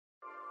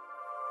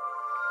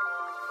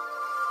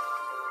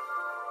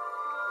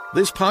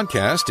This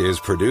podcast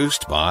is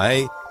produced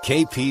by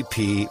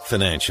KPP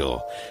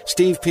Financial.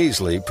 Steve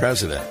Peasley,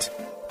 President.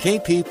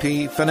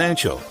 KPP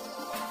Financial.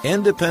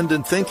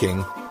 Independent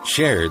thinking,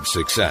 shared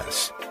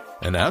success.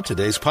 And now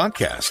today's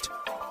podcast.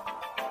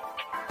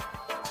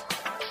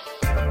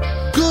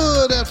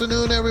 Good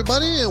afternoon,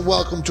 everybody, and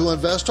welcome to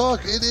Invest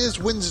Talk. It is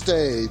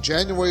Wednesday,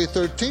 January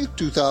 13th,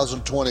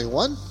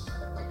 2021.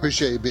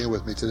 Appreciate you being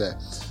with me today.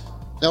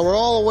 Now, we're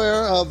all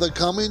aware of the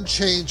coming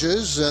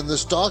changes, and the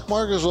stock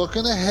market is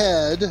looking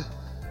ahead,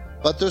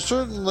 but there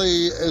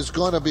certainly is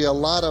going to be a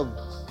lot of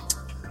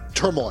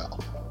turmoil.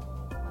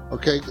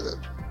 Okay?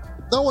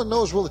 No one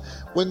knows really.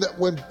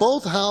 When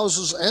both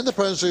houses and the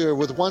presidency are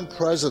with one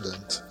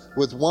president,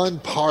 with one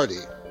party,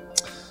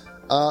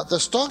 the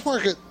stock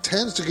market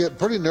tends to get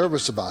pretty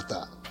nervous about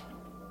that.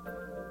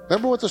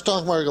 Remember what the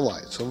stock market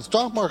likes. So the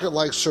stock market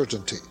likes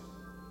certainty,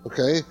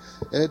 okay?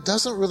 And it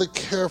doesn't really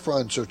care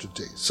for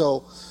uncertainty.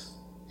 So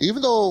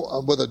even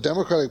though with a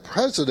Democratic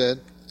president,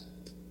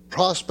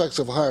 prospects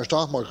of a higher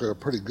stock market are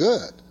pretty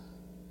good,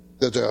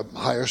 there's a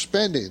higher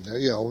spending.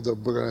 We're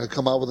going to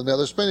come out with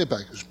another spending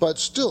package. But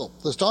still,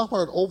 the stock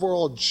market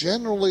overall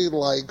generally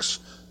likes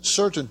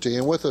certainty.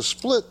 And with a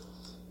split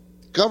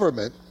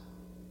government,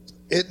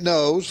 it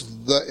knows,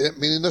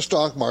 meaning the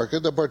stock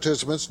market, the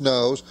participants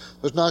knows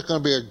there's not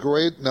going to be a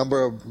great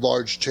number of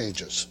large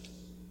changes.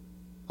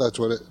 That's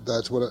what it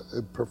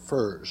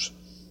prefers.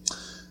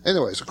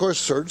 Anyways, of course,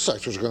 certain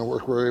sectors are going to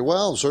work very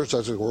well, and certain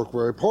sectors are going to work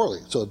very poorly.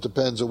 So it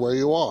depends on where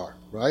you are,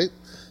 right?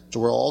 So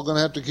we're all going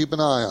to have to keep an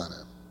eye on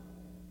it.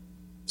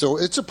 So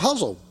it's a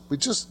puzzle. We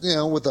just,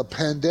 with the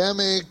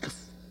pandemic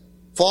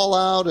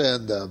fallout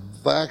and the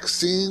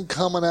vaccine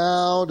coming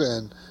out,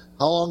 and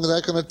how long is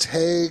that going to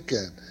take,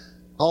 and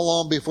how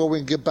long before we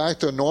can get back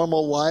to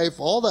normal life,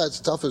 all that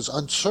stuff is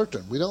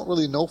uncertain. We don't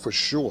really know for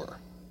sure.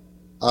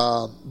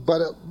 But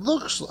it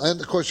looks,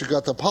 and of course you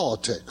got the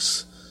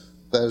politics.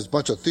 There's a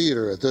bunch of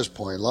theater at this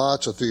point,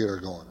 lots of theater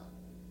going on.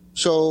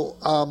 So,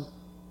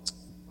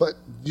 but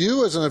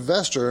you as an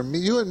investor,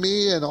 you and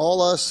me and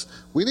all us,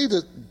 we need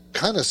to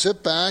kind of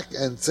sit back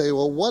and say,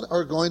 well, what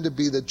are going to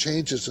be the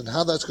changes and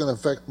how that's going to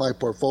affect my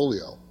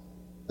portfolio?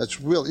 That's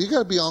real. You got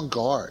to be on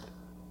guard.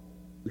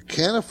 We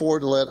can't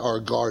afford to let our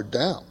guard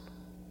down.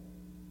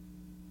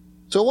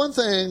 So one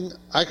thing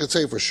I could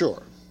say for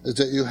sure is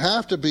that you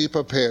have to be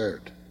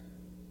prepared.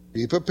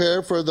 Be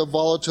prepared for the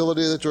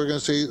volatility that you're going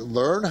to see.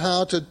 Learn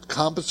how to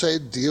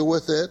compensate, deal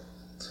with it.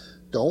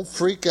 Don't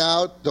freak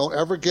out. Don't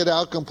ever get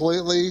out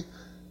completely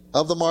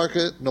of the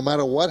market, no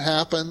matter what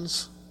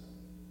happens.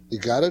 You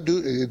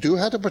do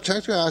have to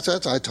protect your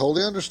assets. I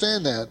totally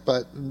understand that,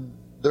 but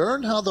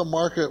learn how the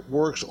market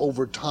works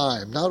over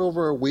time, not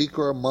over a week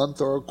or a month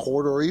or a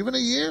quarter or even a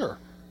year,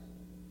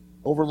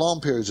 over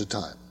long periods of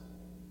time.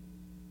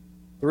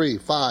 3,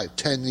 5,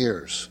 10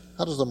 years.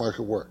 How does the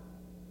market work?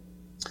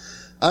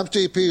 I'm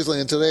Steve Peasley,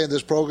 and today in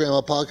this program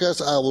or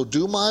podcast, I will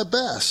do my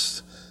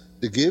best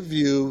to give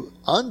you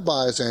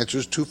unbiased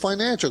answers to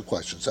financial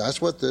questions. That's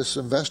what this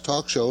Invest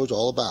Talk show is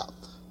all about.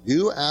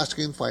 You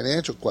asking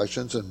financial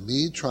questions and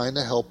me trying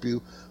to help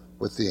you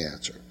with the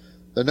answer.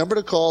 The number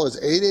to call is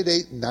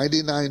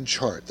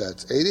 888-99-CHART.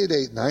 That's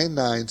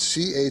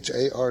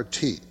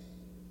 888-99-CHART.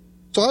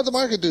 So how'd the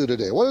market do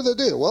today? What did it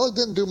do? Well, it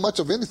didn't do much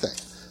of anything.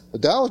 The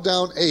Dow was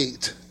down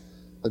 8.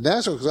 The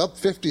Nasdaq was up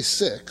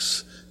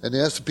 56. And the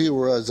S&P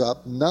was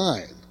up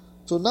 9.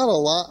 So not a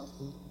lot,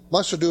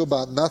 much to do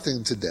about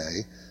nothing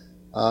today.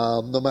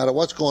 No matter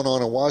what's going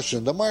on in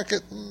Washington, the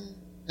market,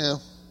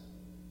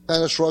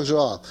 kind of shrugs it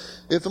off.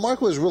 If the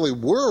market was really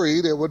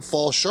worried, it would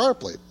fall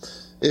sharply.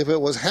 If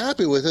it was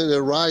happy with it,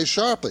 it'd rise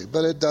sharply.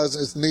 But it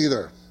doesn't. It's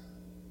neither.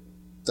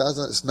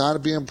 It's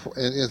not being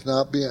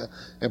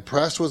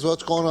impressed with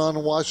what's going on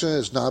in Washington.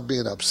 It's not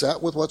being upset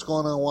with what's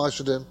going on in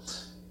Washington.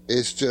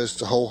 It's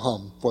just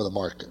ho-hum for the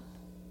market.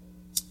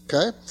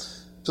 Okay?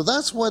 So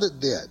that's what it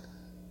did.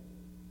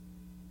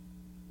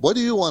 What do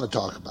you want to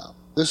talk about?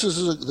 This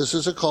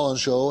is a call-in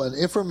show, an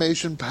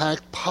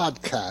information-packed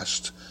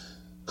podcast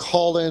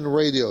call-in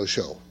radio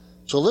show.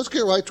 So let's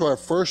get right to our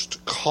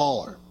first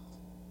caller.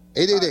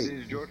 888.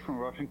 This is George from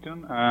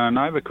Washington, and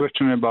I have a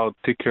question about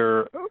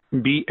ticker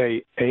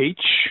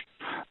BAH.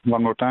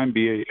 One more time,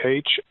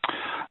 BAH.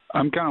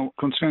 I'm kind of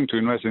considering to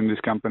invest in this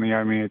company.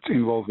 I mean, it's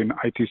involved in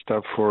IT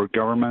stuff for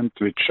government,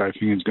 which I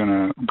think is going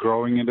to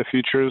growing in the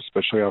future,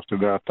 especially after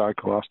the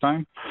attack last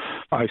time.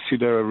 I see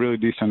there a really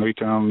decent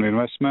return on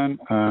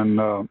investment and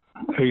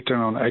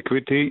return on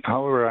equity.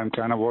 However, I'm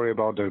kind of worried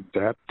about the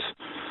debt.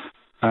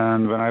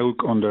 And when I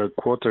look on the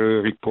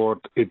quarterly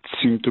report, it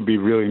seemed to be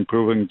really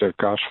improving the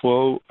cash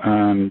flow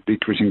and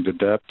decreasing the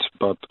debt.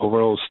 But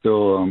overall,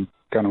 still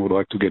kind of would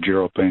like to get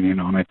your opinion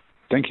on it.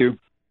 Thank you.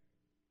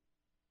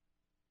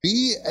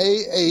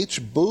 BAH,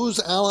 Booz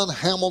Allen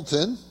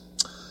Hamilton,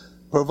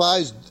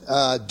 provides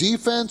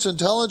defense,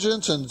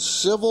 intelligence, and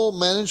civil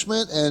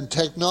management and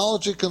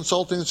technology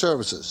consulting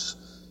services.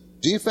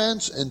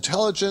 Defense,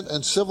 intelligence,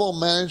 and civil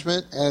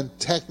management and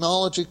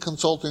technology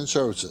consulting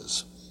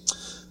services.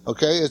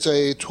 Okay, it's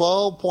a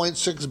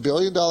 $12.6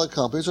 billion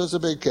company, so it's a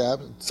big cap.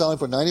 It's selling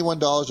for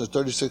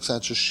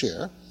 $91.36 a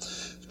share.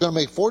 It's going to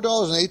make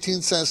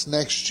 $4.18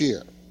 next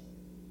year.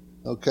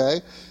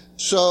 Okay,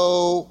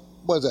 so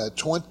what is that,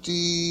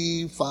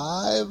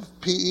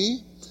 25 PE?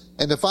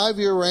 And the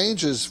 5-year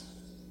range is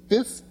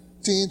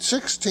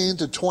 16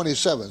 to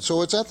 27.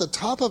 So it's at the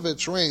top of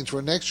its range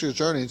for next year's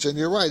earnings. And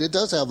you're right, it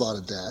does have a lot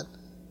of debt.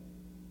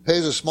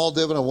 Pays a small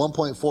dividend of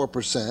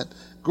 1.4%.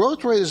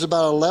 Growth rate is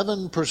about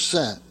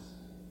 11%.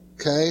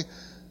 Okay,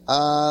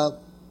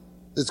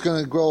 it's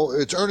going to grow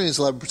its earnings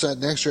 11%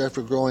 next year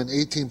after growing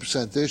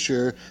 18% this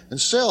year, and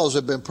sales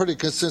have been pretty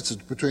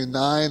consistent between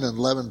 9 and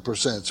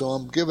 11%. So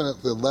I'm giving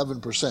it the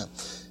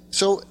 11%.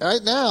 So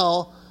right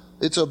now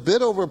it's a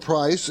bit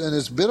overpriced, and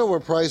it's a bit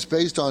overpriced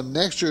based on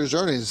next year's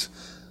earnings.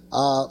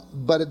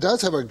 But it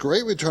does have a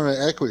great return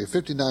on equity,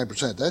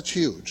 59%. That's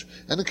huge,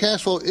 and the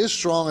cash flow is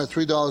strong at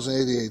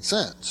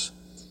 $3.88.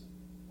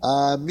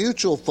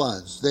 Mutual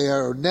funds, they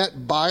are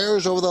net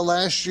buyers over the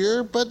last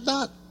year, but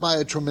not by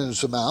a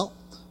tremendous amount.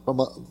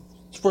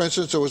 For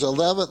instance, there was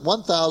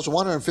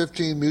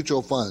 1,115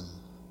 mutual fund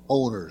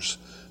owners,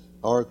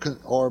 or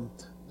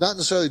not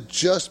necessarily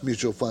just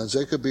mutual funds.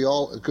 It could be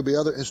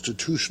other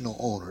institutional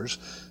owners.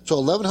 So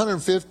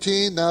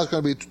 1,115 now it's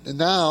going to be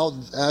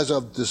as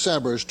of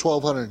December is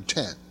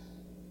 1,210.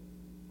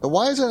 And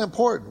why is that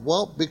important?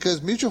 Well,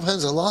 because mutual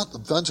funds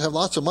have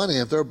lots of money.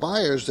 If they're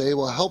buyers, they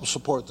will help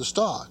support the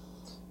stock.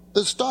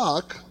 The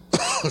stock,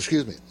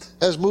 excuse me,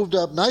 has moved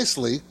up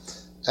nicely,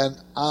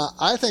 and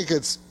I think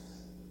it's.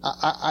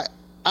 I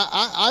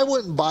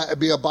wouldn't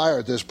be a buyer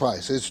at this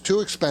price. It's too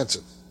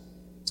expensive.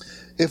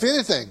 If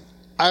anything,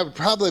 I would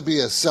probably be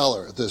a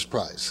seller at this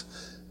price.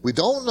 We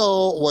don't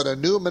know what a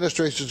new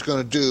administration is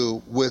going to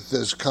do with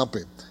this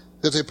company,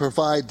 because they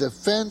provide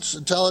defense,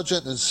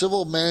 intelligence, and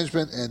civil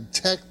management and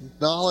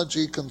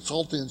technology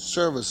consulting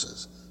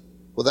services.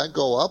 Will that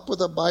go up with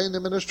a Biden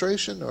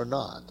administration or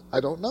not? I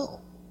don't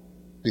know.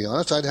 To be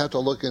honest, I'd have to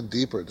look in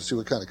deeper to see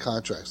what kind of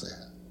contracts they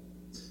have.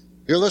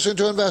 You're listening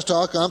to Invest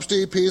Talk. I'm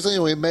Steve Peasley,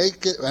 and we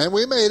made it.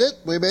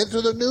 We made it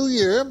to the new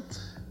year.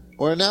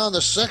 We're now in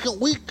the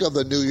second week of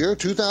the new year,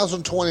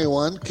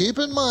 2021. Keep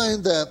in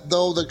mind that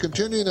though the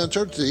continuing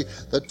uncertainty,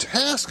 the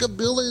task of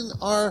building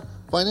our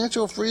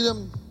financial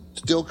freedom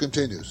still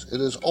continues.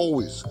 It is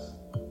always.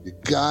 You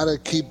gotta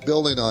keep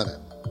building on it.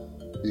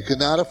 You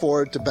cannot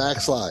afford to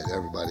backslide,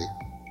 everybody.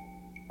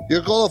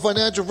 Your goal of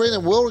financial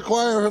freedom will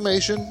require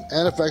information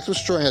and effective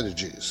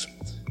strategies,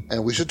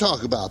 and we should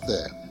talk about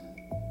that.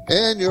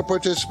 And your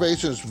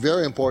participation is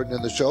very important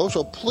in the show,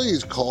 so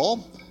please call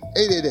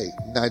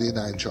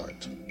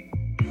 888-99-CHART.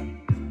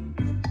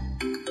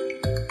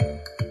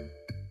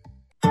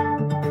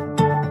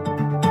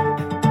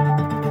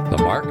 The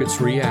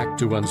markets react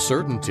to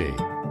uncertainty.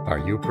 Are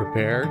you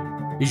prepared?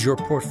 Is your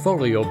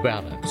portfolio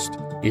balanced?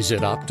 Is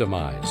it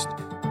optimized?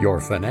 Your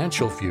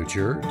financial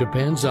future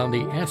depends on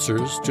the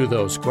answers to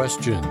those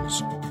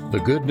questions.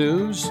 The good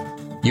news?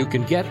 You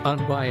can get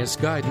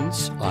unbiased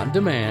guidance on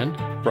demand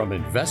from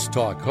Invest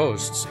Talk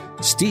hosts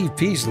Steve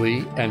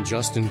Peasley and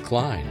Justin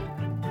Klein.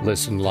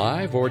 Listen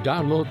live or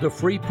download the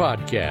free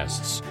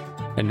podcasts.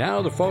 And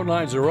now the phone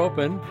lines are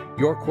open.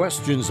 Your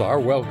questions are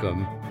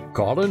welcome.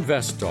 Call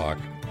Invest Talk,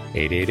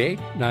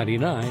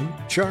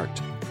 888-99-CHART.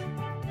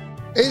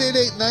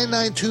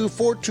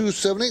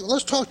 888-992-4278.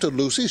 Let's talk to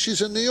Lucy.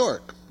 She's in New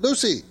York.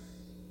 Lucy.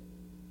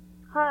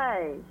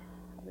 Hi.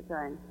 How's it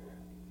going?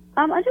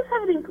 I just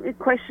have a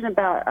question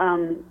about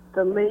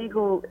the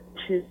legal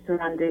issues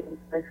surrounding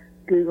both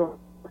Google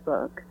and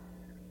Facebook.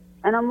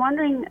 And I'm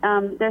wondering,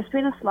 there's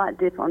been a slight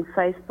dip on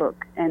Facebook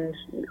and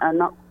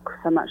not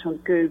so much on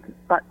Google,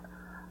 but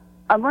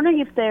I'm wondering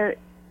if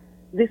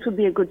this would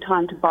be a good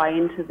time to buy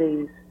into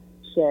these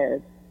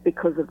shares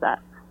because of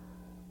that,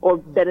 or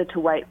better to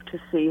wait to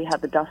see how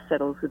the dust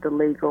settles with the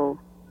legal.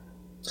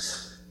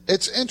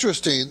 It's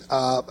interesting.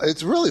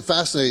 It's really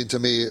fascinating to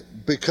me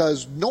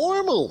because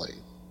normally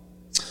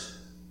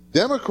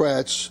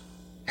Democrats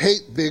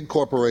hate big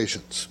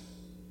corporations.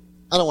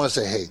 I don't want to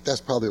say hate.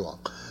 That's probably wrong.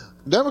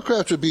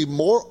 Democrats would be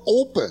more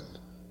open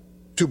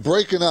to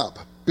breaking up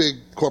big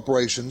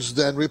corporations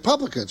than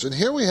Republicans. And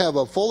here we have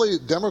a fully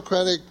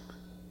Democratic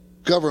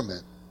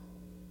government.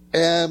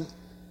 And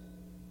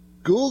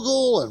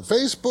Google and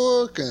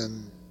Facebook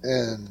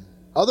and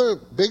other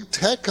big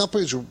tech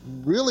companies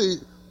really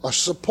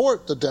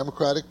support the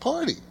Democratic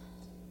Party.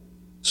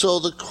 So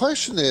the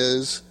question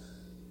is,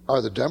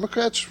 are the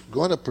Democrats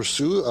going to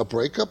pursue a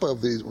breakup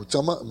of these,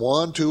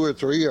 one, two, or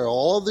three, or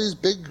all of these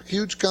big,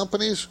 huge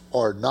companies,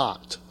 or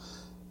not?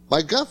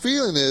 My gut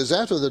feeling is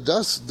after the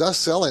dust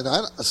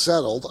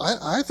settled,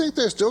 I think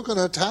they're still going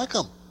to attack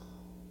them.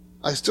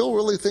 I still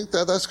really think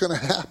that that's going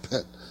to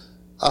happen.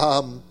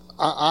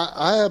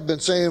 I have been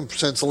saying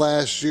since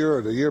last year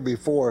or the year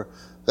before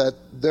that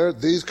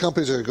these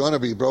companies are going to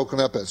be broken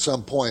up at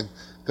some point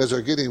because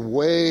they're getting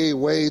way,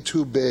 way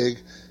too big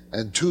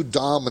and too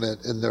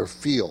dominant in their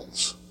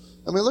fields.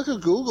 I mean, look at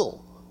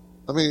Google.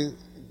 I mean,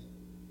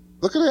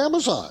 look at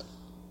Amazon.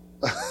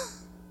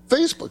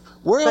 Facebook.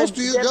 Where else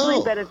do you go?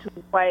 Definitely better to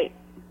wait.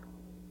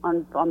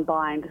 on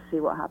buying to see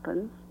what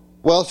happens?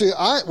 Well, see,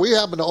 we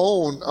happen to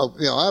own,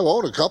 I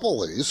own a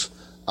couple of these.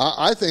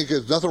 I think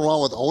there's nothing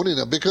wrong with owning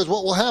them, because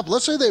what will happen,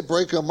 let's say they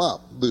break them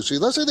up, Lucy.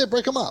 Let's say they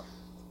break them up.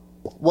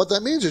 What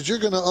that means is you're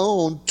going to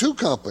own two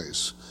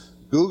companies,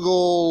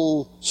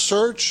 Google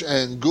Search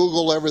and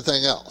Google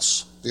everything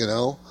else,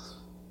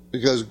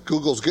 because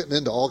Google's getting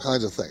into all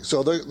kinds of things.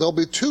 So there'll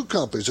be two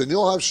companies, and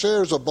you'll have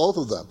shares of both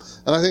of them.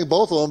 And I think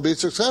both of them will be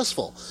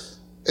successful.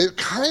 It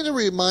kind of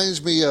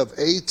reminds me of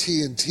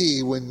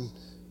AT&T when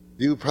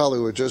you probably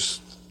were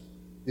just,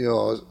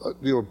 you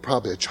were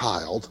probably a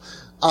child,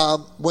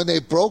 when they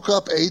broke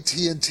up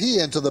AT&T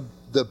into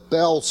the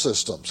Bell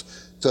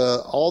systems,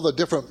 to all the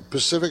different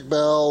Pacific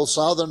Bell,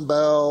 Southern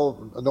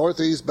Bell,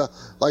 Northeast Bell,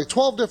 like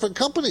 12 different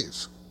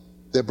companies.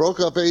 They broke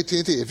up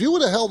AT&T. If you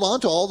would have held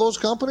on to all those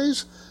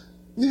companies,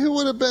 you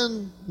would have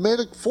made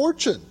a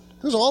fortune,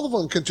 because all of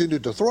them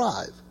continued to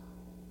thrive.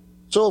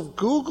 So if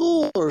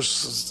Google or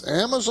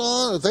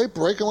Amazon, if they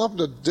break them up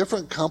into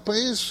different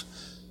companies,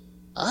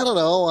 I don't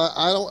know.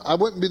 I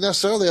wouldn't be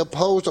necessarily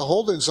opposed to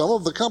holding some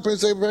of the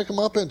companies they break them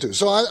up into.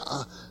 So I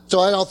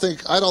don't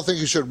think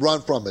you should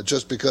run from it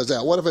just because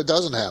that. What if it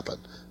doesn't happen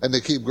and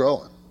they keep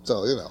growing?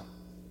 So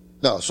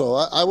no. So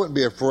I wouldn't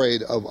be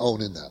afraid of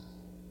owning them.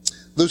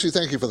 Lucy,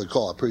 thank you for the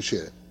call. I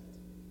appreciate it.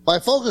 My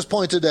focus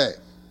point today: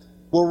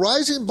 will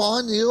rising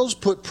bond yields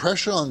put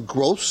pressure on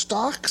growth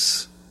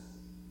stocks?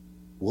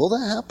 Will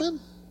that happen?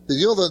 The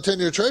yield of the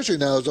 10-year Treasury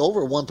now is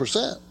over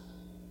 1%.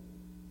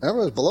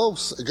 Remember, it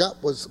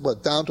was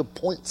down to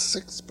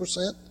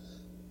 0.6%?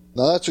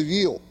 Now that's a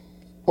yield,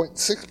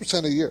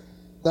 0.6% a year.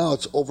 Now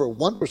it's over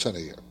 1%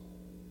 a year.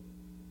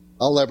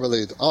 I'll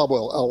elaborate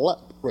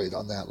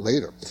on that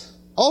later.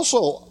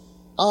 Also,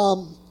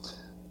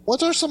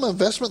 what are some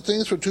investment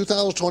things for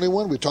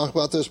 2021? We talked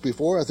about this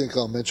before. I think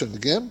I'll mention it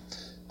again.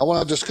 I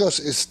want to discuss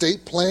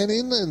estate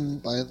planning,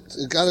 and I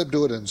got to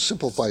do it in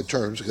simplified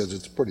terms because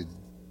it's a pretty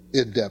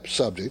in-depth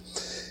subject.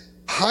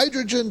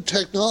 Hydrogen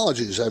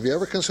technologies. Have you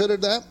ever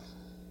considered that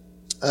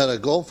at a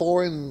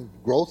go-forward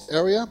growth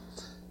area?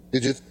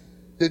 Did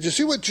you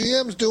see what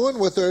GM's doing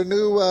with their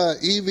new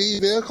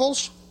EV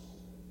vehicles?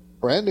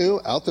 Brand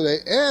new, out today.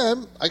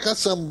 And I got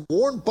some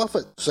Warren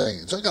Buffett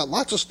sayings. I got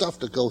lots of stuff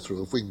to go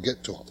through if we can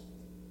get to them.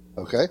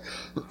 Okay?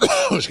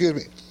 Excuse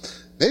me.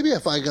 Maybe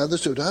if I got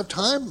this to have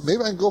time,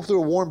 maybe I can go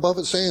through Warren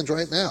Buffett sayings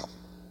right now.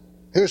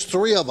 Here's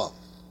 3 of them.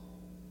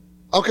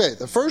 Okay,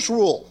 the first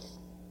rule.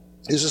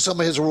 These are some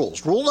of his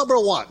rules. Rule number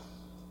 1,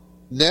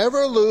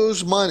 never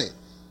lose money.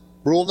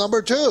 Rule number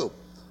 2,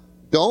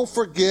 don't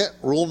forget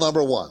rule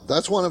number 1.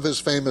 That's one of his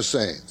famous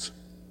sayings.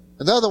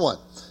 Another one,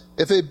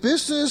 if a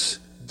business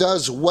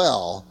does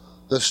well,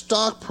 the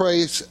stock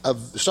price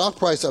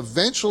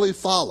eventually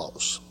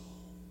follows.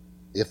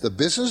 If the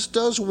business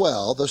does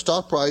well, the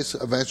stock price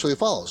eventually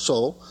follows.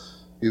 So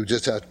you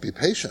just have to be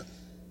patient.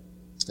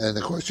 And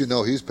of course,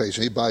 he's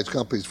patient. He buys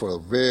companies for a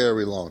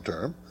very long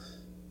term.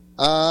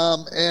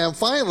 And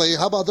finally,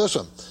 how about this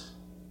one?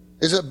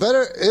 It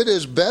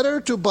is better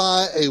to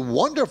buy a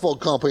wonderful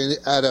company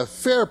at a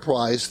fair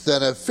price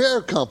than a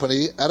fair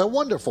company at a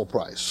wonderful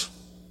price.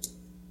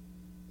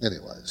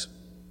 Anyways,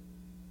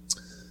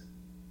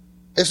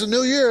 it's a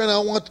new year, and I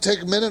want to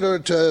take a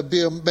minute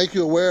to make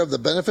you aware of the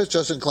benefits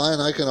Justin Klein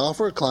and I can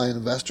offer client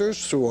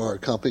investors through our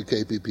company,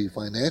 KPP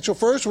Financial.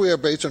 First, we are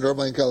based in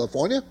Irvine,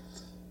 California,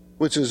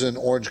 which is in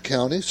Orange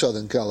County,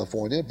 Southern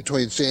California,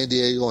 between San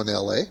Diego and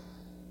LA.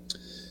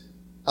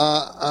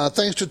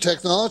 Thanks to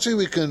technology,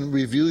 we can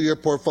review your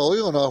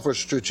portfolio and offer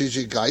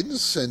strategic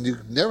guidance, and you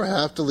never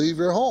have to leave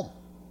your home.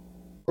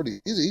 Pretty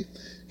easy.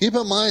 Keep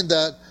in mind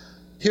that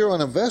here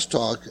on Invest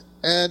Talk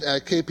and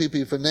at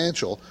KPP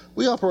Financial,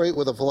 we operate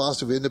with a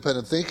philosophy of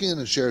independent thinking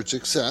and shared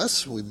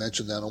success. We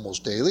mention that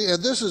almost daily,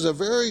 and this is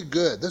very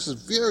good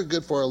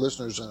for our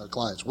listeners and our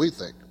clients, we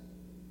think.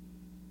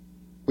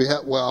 We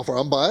offer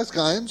unbiased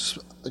guidance,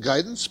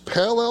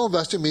 parallel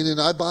investing, meaning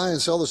I buy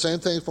and sell the same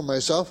thing for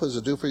myself as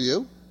I do for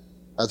you.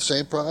 At the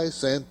same price,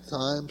 same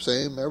time,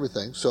 same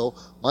everything. So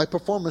my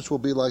performance will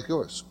be like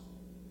yours.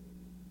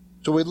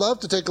 So we'd love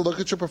to take a look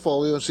at your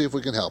portfolio and see if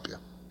we can help you.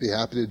 Be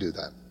happy to do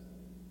that.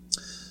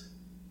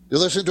 You're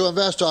listening to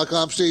Invest Talk.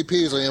 I'm Steve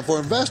Peasley. And for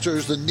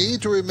investors, the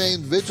need to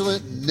remain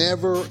vigilant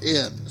never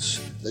ends.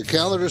 The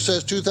calendar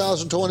says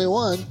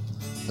 2021,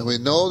 and we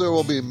know there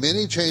will be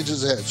many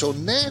changes ahead. So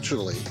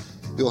naturally,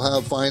 you'll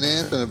have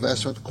finance and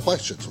investment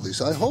questions. At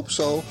least I hope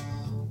so.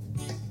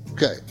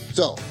 Okay,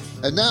 so...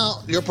 and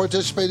now, your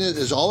participation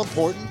is all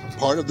important,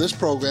 part of this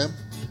program.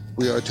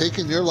 We are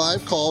taking your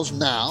live calls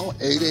now,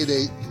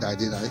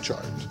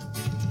 888-99-CHART.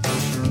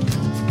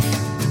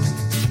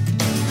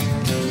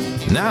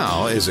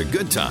 Now is a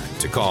good time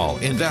to call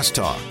Invest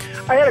Talk.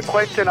 I had a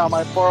question on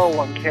my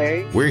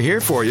 401k. We're here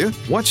for you.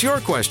 What's your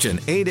question?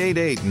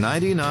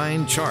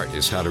 888-99-CHART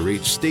is how to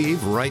reach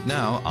Steve right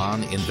now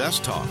on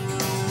Invest Talk.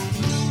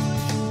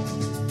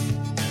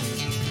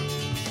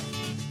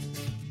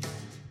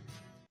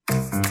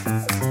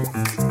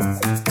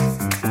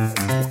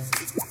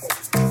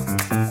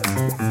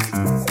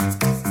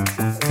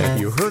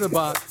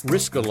 About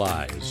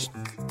Riskalyze.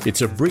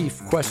 It's a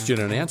brief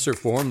question and answer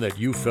form that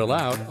you fill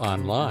out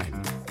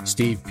online.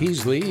 Steve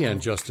Peasley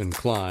and Justin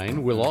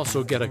Klein will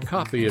also get a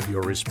copy of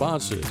your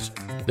responses.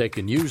 They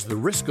can use the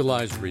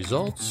Riskalyze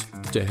results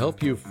to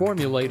help you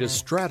formulate a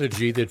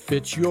strategy that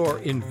fits your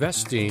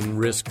investing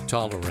risk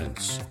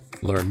tolerance.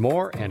 Learn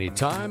more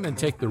anytime and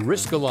take the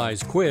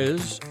Riskalyze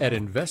quiz at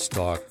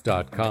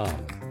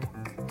investtalk.com.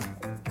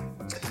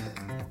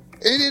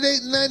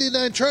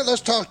 88.99 chart. Let's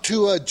talk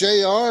to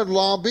JR in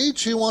Long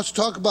Beach. He wants to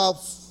talk about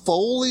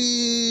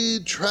Foley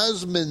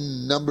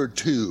Trasman number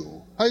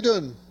 2. How you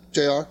doing,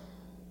 JR?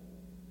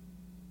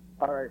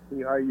 All right,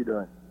 Steve. How are you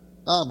doing?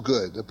 I'm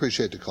good.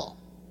 Appreciate the call.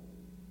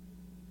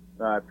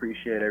 I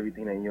appreciate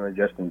everything that you and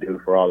Justin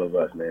do for all of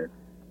us, man.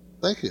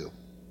 Thank you.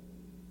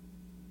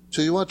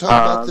 So you want to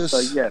talk about this? So,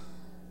 yes.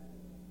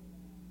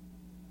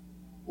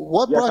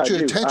 What brought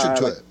your attention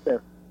to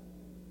it?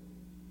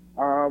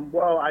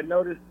 Well, I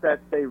noticed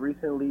that they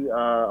recently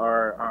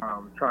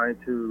are trying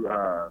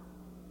to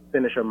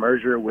finish a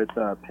merger with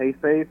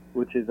PaySafe,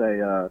 which is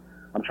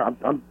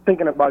I'm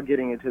thinking about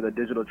getting into the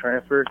digital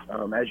transfer.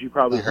 As you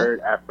probably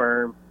heard,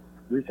 Affirm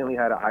recently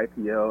had an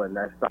IPO, and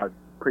that stock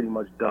pretty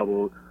much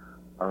doubled.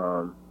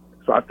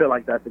 So I feel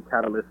like that's a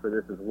catalyst for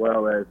this, as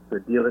well as the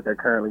deal that they're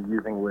currently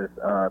using with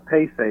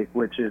PaySafe,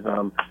 which is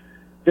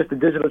just a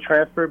digital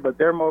transfer, but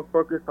they're more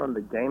focused on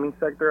the gaming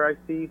sector, I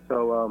see.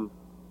 So,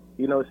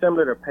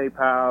 similar to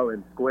PayPal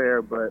and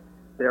Square, but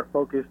they're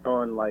focused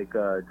on like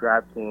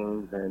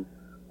DraftKings and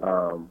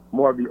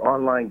more of the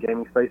online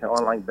gaming space and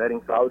online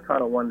betting. So I was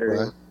kind of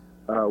wondering,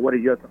 what are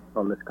your thoughts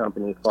on this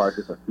company as far as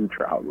just a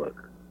future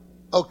outlook?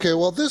 Okay,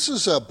 well, this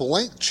is a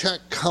blank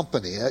check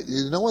company.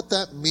 You know what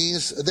that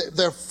means?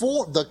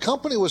 The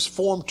company was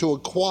formed to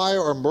acquire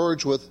or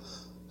merge with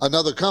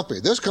another company.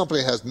 This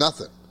company has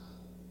nothing.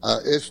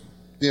 It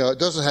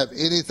doesn't have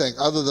anything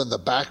other than the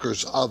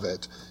backers of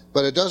it,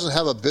 but it doesn't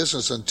have a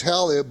business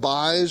until it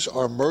buys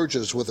or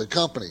merges with a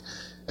company.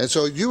 And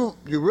so you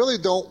really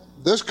don't,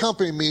 this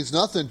company means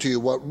nothing to you.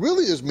 What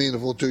really is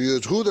meaningful to you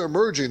is who they're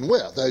merging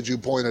with, as you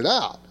pointed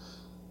out.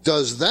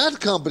 Does that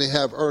company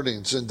have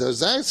earnings, and does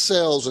that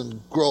sales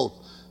and growth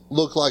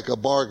look like a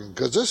bargain?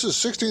 Because this is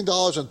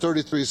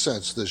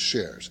 $16.33, this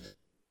shares.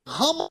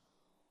 How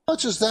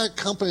much is that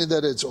company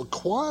that it's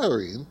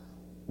acquiring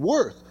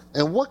worth?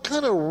 And what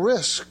kind of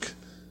risk,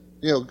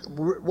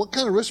 what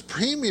kind of risk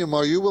premium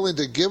are you willing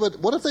to give it?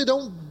 What if they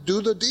don't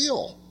do the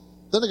deal?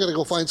 Then they got to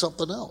go find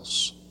something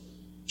else.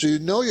 So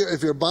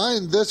if you're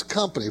buying this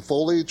company,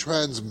 Foley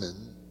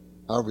Trasman,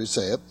 however you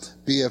say it,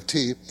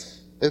 BFT,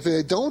 if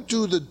they don't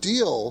do the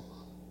deal,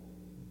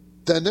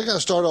 then they're going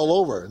to start all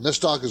over, and this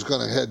stock is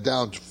going to head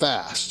down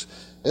fast.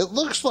 It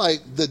looks like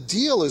the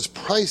deal is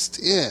priced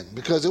in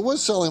because it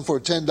was selling for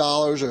 $10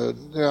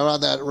 or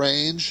around that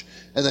range,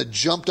 and it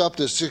jumped up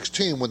to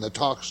 $16 when the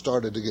talk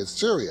started to get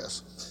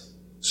serious.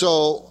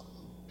 So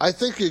I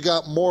think you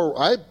got more.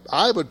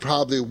 I would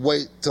probably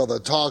wait till the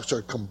talks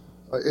are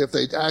if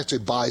they actually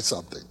buy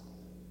something,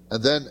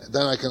 and then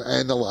I can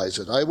analyze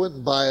it. I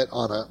wouldn't buy it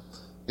on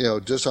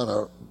just on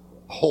a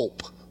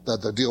hope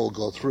that the deal will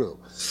go through.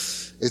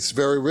 It's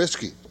very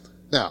risky.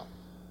 Now,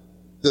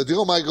 the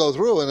deal might go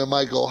through and it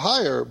might go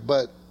higher,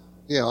 but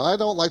I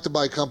don't like to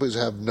buy companies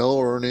that have no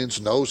earnings,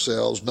 no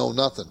sales, no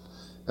nothing.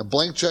 And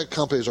blank check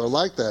companies are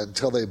like that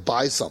until they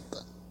buy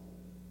something.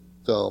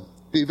 So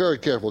be very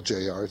careful,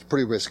 JR. It's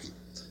pretty risky.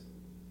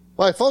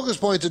 My focus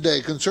point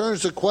today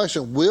concerns the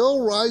question,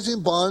 will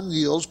rising bond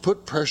yields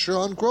put pressure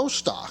on growth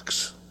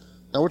stocks?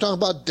 Now we're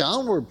talking about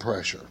downward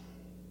pressure.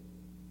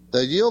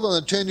 The yield on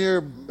the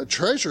 10-year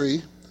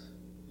Treasury,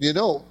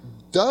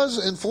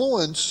 does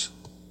influence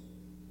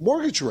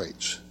mortgage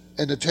rates,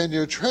 and the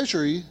 10-year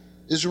Treasury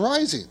is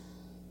rising.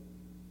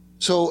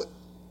 So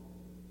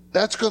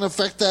that's going to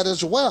affect that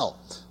as well.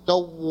 Now,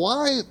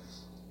 why?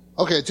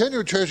 Okay,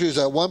 10-year Treasury is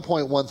at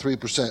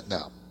 1.13%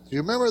 now. You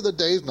remember the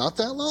days not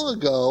that long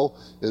ago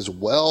is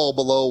well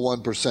below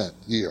 1%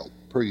 yield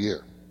per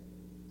year.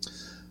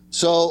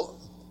 So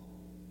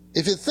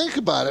if you think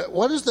about it,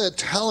 what is that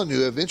telling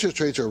you if interest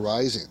rates are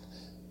rising?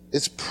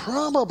 It's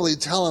probably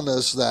telling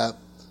us that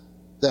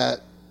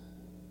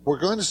we're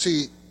going to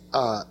see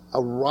a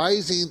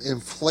rising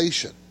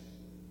inflation.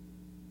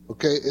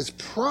 Okay, it's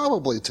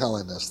probably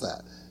telling us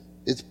that.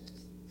 It's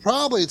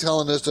probably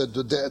telling us that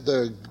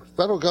the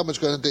federal government's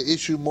going to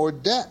issue more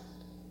debt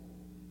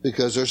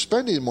because they're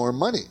spending more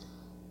money,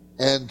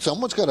 and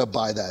someone's got to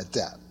buy that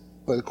debt.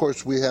 But of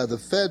course, we have the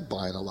Fed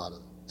buying a lot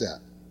of debt.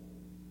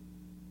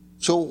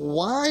 So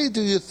why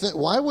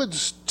would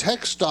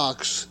tech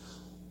stocks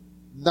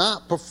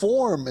not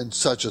perform in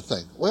such a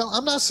thing? Well,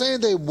 I'm not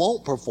saying they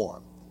won't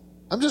perform.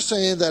 I'm just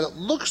saying that it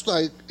looks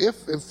like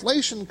if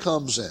inflation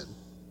comes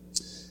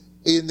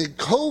in the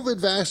COVID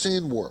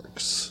vaccine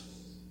works,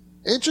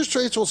 interest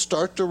rates will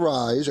start to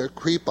rise or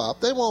creep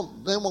up. They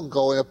won't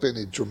go up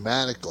any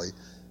dramatically.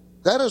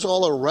 That is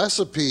all a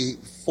recipe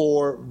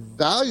for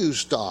value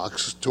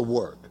stocks to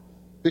work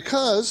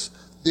because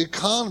the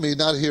economy,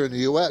 not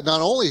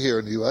only here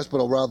in the U.S.,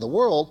 but around the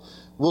world,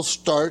 will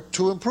start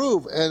to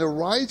improve. And a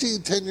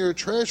rising 10-year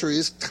Treasury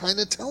is kind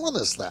of telling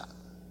us that.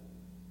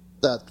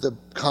 that the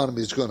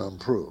economy is going to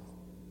improve.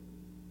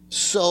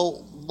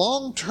 So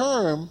long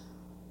term,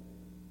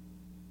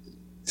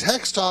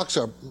 tech stocks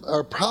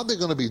are probably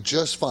going to be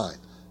just fine.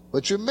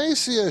 But you may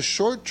see a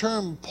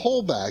short-term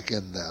pullback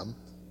in them.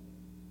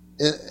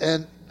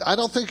 And I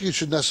don't think you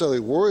should necessarily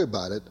worry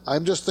about it.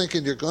 I'm just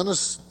thinking it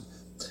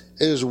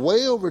is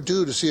way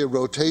overdue to see a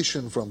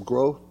rotation from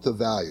growth to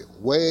value.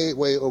 Way,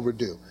 way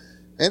overdue.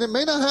 And it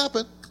may not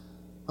happen.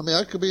 I mean,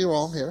 I could be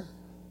wrong here.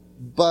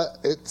 But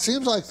it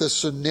seems like the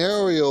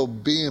scenario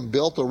being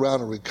built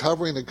around a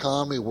recovering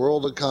economy,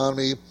 world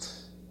economy,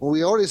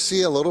 we already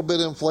see a little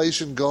bit of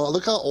inflation going.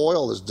 Look how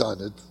oil has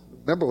done.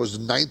 Remember, it was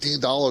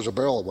 $19 a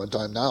barrel at one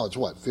time. Now it's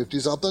what,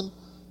 50-something?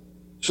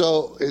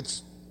 So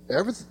it's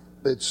everything.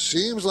 It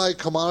seems like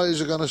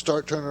commodities are going to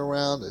start turning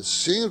around. It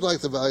seems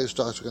like the value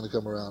stocks are going to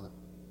come around.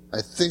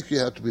 I think you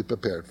have to be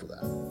prepared for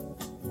that.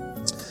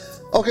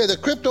 Okay, the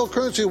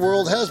cryptocurrency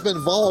world has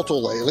been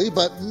volatile lately,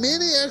 but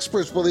many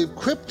experts believe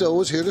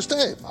crypto is here to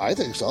stay. I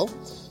think so.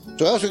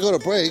 So as we go to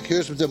break,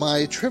 here's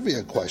my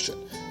trivia question.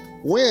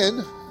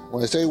 When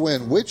I say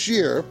when, which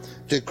year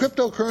did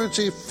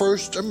cryptocurrency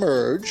first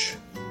emerge?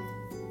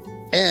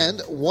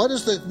 And what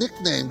is the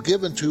nickname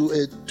given to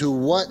it, to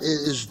what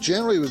is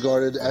generally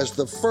regarded as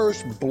the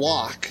first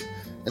block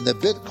in the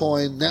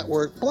Bitcoin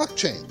network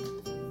blockchain?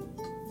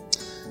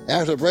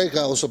 After the break,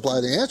 I will supply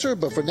the answer,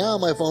 but for now,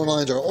 my phone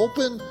lines are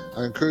open.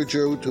 I encourage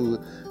you to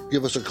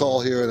give us a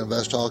call here at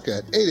Invest Talk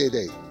at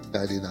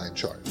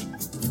 888-99-CHART.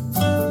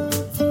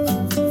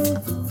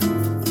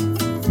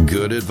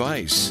 Good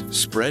advice.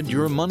 Spread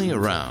your money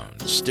around.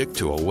 Stick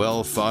to a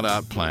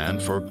well-thought-out plan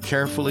for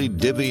carefully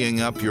divvying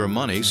up your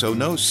money so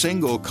no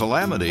single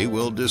calamity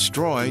will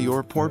destroy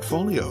your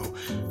portfolio.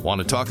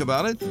 Want to talk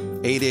about it?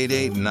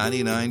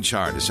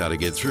 888-99-CHART is how to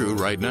get through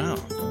right now.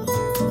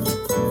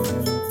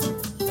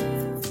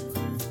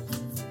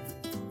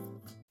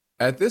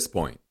 At this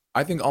point,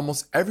 I think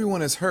almost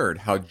everyone has heard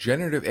how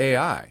generative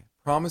AI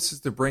promises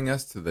to bring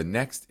us to the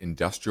next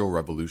industrial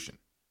revolution.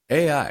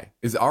 AI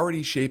is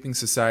already shaping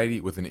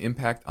society with an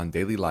impact on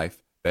daily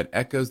life that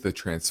echoes the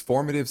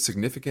transformative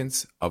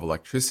significance of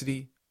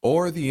electricity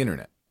or the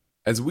internet.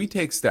 As we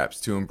take steps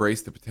to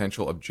embrace the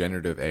potential of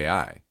generative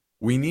AI,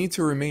 we need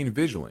to remain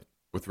vigilant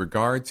with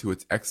regard to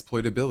its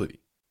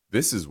exploitability.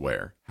 This is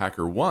where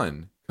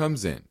HackerOne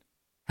comes in.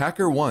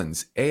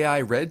 HackerOne's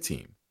AI Red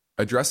Team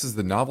addresses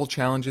the novel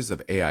challenges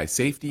of AI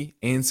safety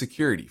and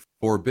security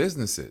for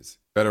businesses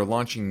that are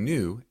launching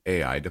new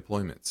AI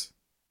deployments.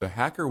 The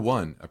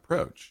HackerOne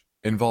approach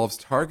involves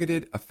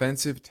targeted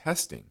offensive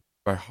testing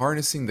by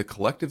harnessing the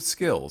collective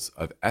skills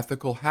of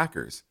ethical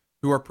hackers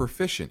who are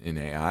proficient in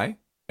AI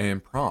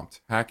and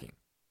prompt hacking.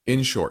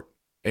 In short,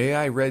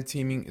 AI red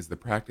teaming is the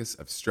practice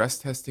of stress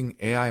testing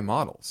AI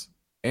models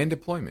and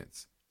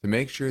deployments to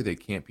make sure they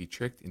can't be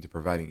tricked into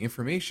providing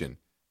information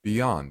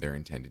beyond their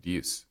intended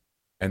use,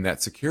 and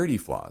that security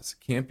flaws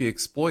can't be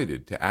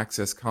exploited to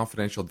access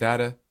confidential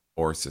data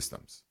or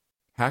systems.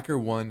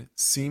 HackerOne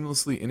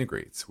seamlessly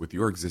integrates with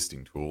your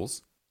existing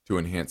tools to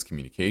enhance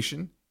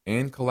communication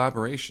and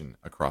collaboration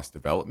across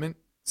development,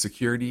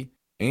 security,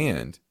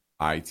 and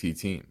IT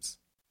teams.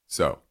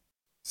 So,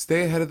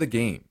 stay ahead of the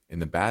game in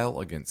the battle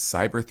against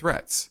cyber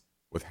threats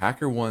with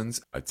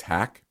HackerOne's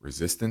attack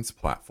resistance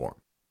platform.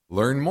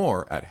 Learn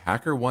more at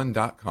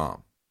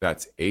hackerone.com.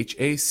 That's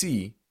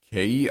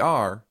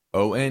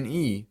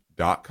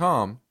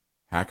HackerOne.com,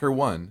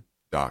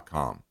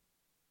 hackerone.com.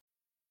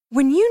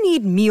 When you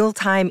need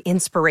mealtime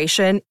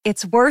inspiration,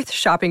 it's worth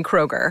shopping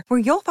Kroger, where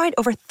you'll find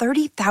over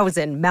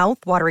 30,000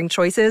 mouth-watering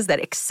choices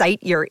that excite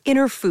your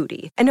inner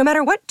foodie. And no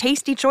matter what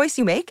tasty choice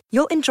you make,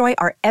 you'll enjoy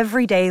our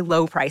everyday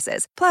low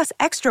prices, plus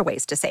extra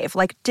ways to save,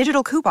 like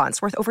digital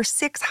coupons worth over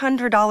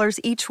 $600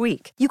 each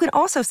week. You can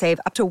also save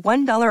up to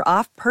 $1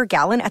 off per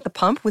gallon at the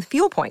pump with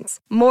fuel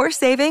points. More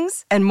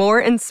savings and more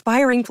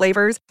inspiring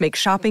flavors make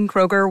shopping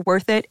Kroger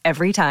worth it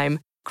every time.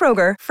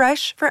 Kroger,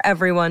 fresh for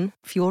everyone.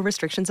 Fuel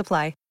restrictions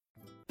apply.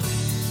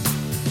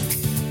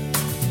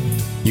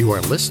 You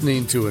are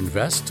listening to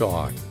Invest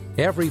Talk.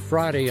 Every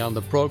Friday on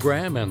the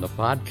program and the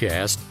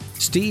podcast,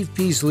 Steve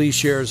Peasley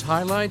shares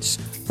highlights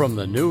from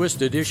the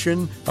newest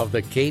edition of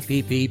the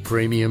KPP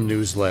Premium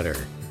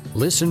Newsletter.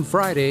 Listen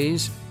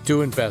Fridays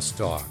to Invest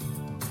Talk.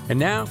 And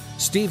now,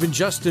 Steve and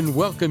Justin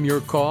welcome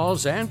your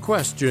calls and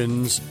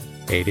questions.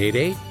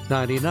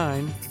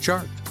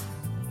 888-99-CHART.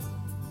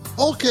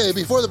 Okay,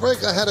 before the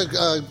break, I had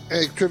a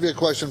trivia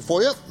question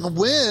for you.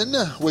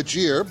 Which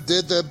year,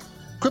 did the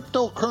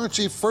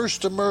cryptocurrency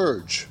first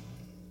emerge?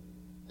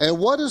 And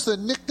what is the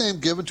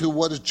nickname given to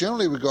what is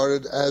generally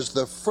regarded as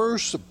the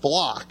first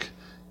block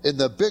in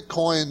the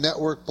Bitcoin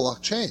network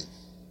blockchain?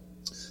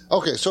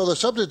 Okay, so the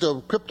subject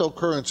of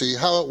cryptocurrency,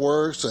 how it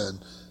works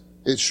and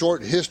its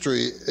short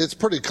history, it's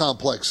pretty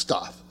complex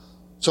stuff.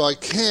 So I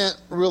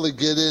can't really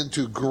get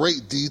into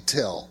great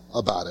detail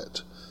about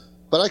it.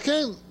 But I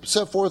can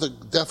set forth a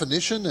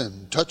definition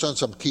and touch on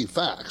some key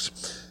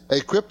facts. A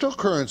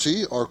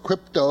cryptocurrency, or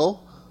crypto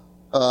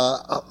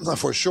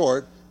for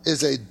short,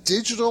 is a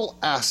digital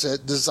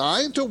asset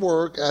designed to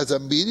work as a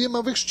medium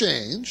of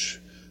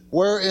exchange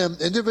wherein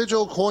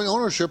individual coin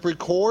ownership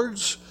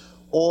records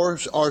or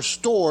are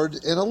stored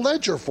in a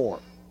ledger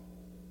form.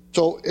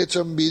 So it's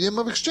a medium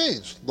of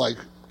exchange, like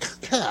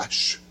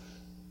cash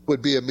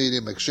would be a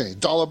medium of exchange.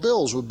 Dollar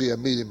bills would be a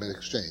medium of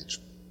exchange.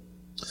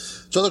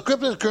 So the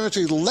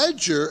cryptocurrency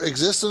ledger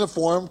exists in the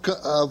form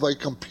of a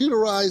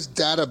computerized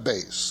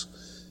database.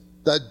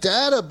 The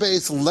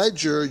database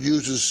ledger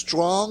uses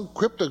strong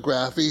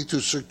cryptography to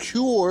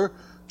secure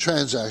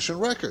transaction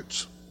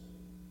records.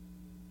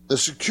 The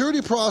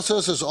security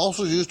process is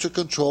also used to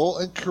control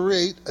and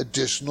create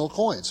additional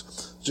coins.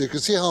 So you can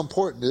see how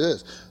important it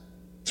is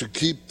to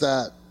keep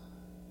that,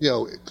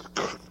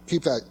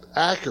 keep that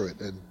accurate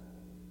and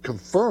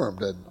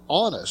confirmed and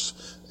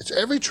honest. It's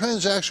every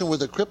transaction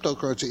with a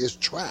cryptocurrency is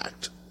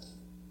tracked.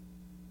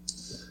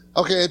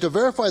 Okay, and to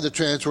verify the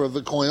transfer of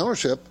the coin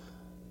ownership,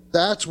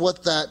 that's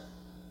what that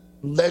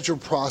ledger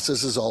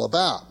process is all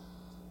about.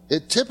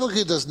 It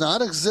typically does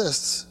not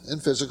exist in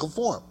physical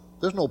form.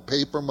 There's no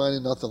paper money,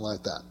 nothing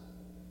like that.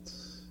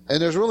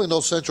 And there's really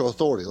no central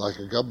authority like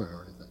a government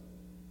or anything.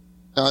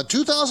 Now, in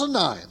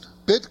 2009,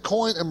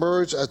 Bitcoin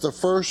emerged as the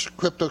first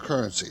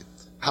cryptocurrency.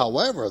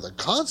 However, the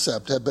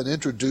concept had been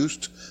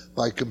introduced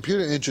by a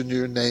computer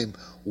engineer named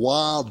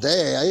Wai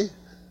Dai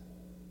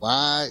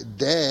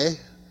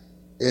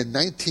in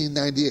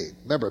 1998.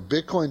 Remember,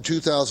 Bitcoin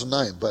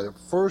 2009, but it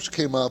first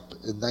came up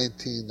in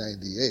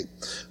 1998.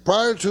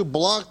 Prior to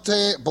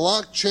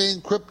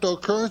blockchain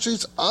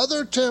cryptocurrencies,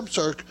 other attempts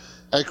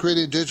at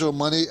creating digital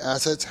money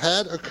assets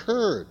had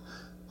occurred.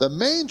 The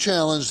main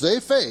challenge they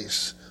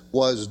faced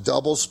was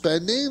double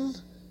spending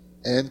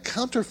and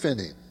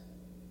counterfeiting.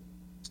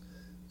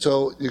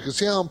 So you can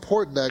see how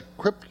important that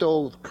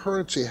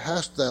cryptocurrency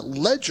has, that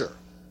ledger,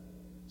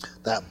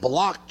 that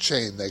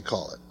blockchain they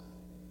call it.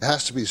 It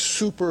has to be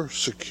super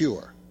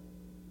secure.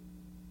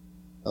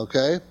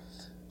 Okay,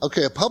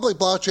 a public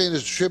blockchain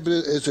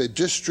is a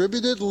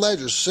distributed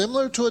ledger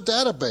similar to a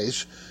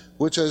database,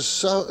 which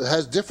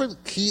has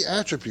different key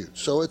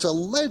attributes. So it's a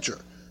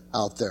ledger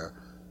out there.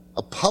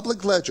 A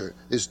public ledger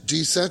is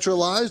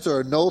decentralized. There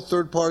are no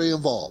third party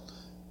involved.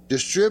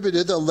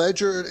 Distributed, the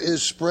ledger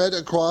is spread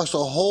across a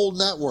whole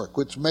network,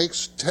 which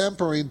makes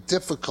tampering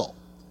difficult.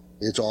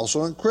 It's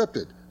also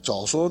encrypted. It's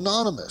also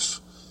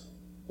anonymous.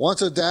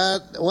 Once a data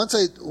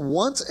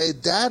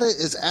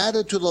is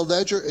added to the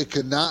ledger, it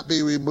cannot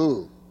be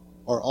removed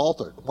or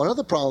altered. One of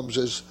the problems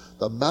is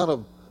the amount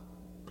of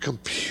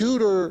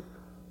computer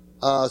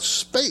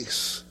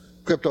space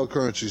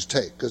cryptocurrencies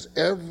take, because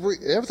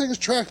everything is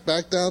tracked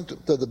back down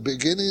to the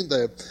beginning,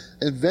 the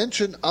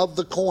invention of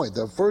the coin,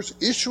 the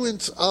first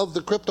issuance of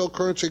the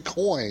cryptocurrency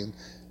coin.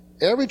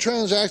 Every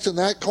transaction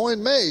that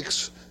coin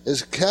makes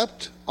is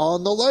kept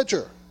on the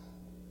ledger.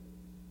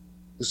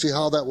 You see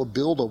how that will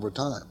build over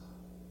time.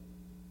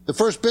 The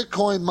first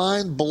Bitcoin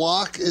mined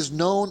block is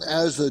known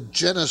as the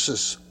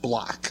Genesis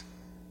block.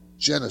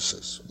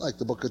 Genesis, like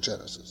the book of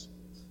Genesis.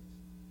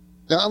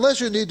 Now,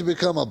 unless you need to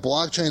become a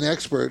blockchain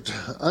expert,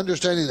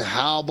 understanding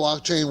how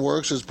blockchain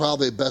works is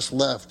probably best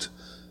left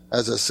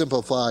as a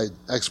simplified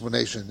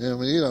explanation. I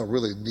mean, you don't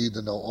really need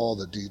to know all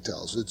the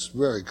details. It's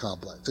very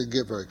complex. It can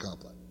get very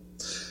complex.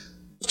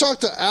 Let's talk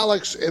to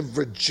Alex in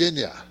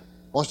Virginia.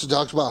 Wants to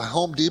talk about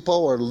Home Depot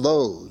or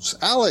Lowe's.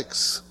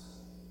 Alex.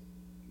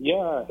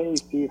 Yeah. Hey,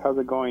 Steve. How's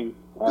it going?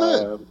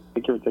 Good.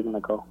 Thank you for taking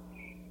the call.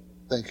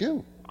 Thank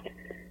you.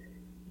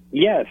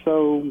 Yeah,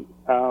 so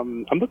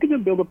I'm looking to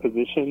build a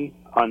position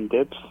on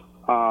dips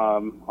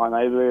on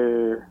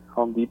either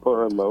Home Depot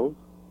or Lowe's.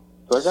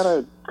 So I got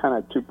a kind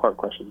of two-part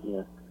question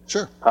here.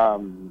 Sure.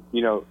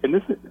 In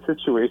this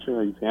situation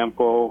or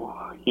example,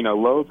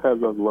 Lowe's has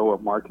a lower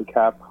market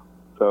cap,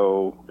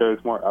 so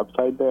there's more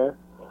upside there.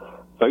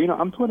 So,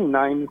 I'm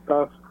 29 and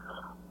stuff.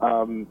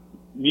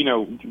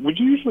 Would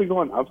you usually go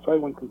on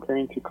upside when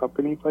comparing to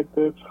companies like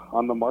this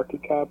on the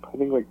market cap? I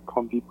think like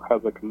Home Depot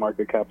has like a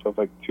market cap of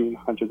like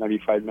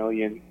 $295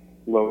 million,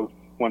 Lowe's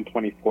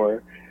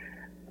 124.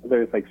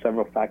 There's like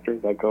several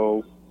factors that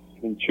go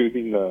in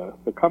choosing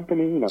the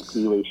company,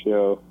 P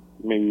ratio,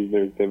 maybe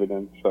there's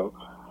dividends. So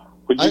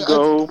would you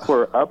go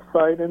for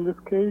upside in this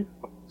case?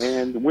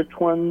 And which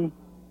one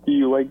do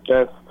you like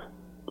best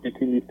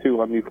between these two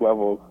on these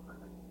levels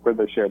where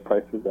the share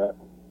price is at?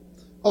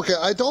 Okay,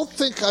 I don't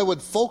think I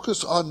would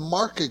focus on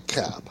market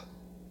cap.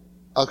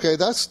 Okay,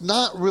 that's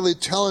not really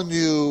telling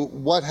you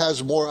what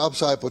has more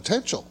upside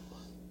potential.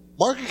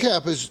 Market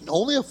cap is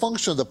only a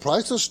function of the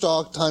price of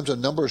stock times the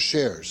number of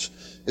shares.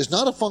 It's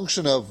not a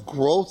function of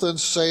growth in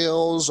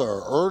sales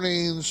or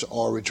earnings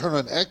or return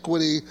on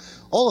equity,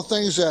 all the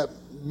things that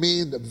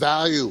mean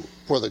value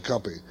for the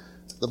company.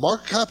 The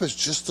market cap is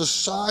just the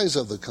size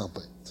of the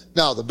company.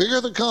 Now, the bigger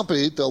the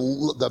company,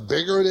 the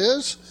bigger it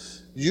is.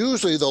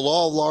 Usually the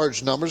law of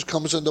large numbers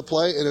comes into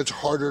play and it's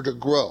harder to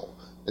grow.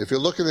 If you're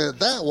looking at it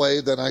that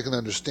way, then I can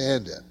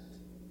understand it.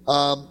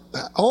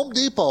 Home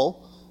Depot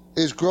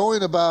is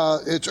growing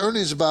its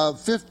earnings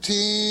about 10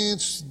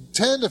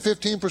 to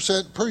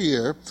 15% per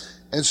year,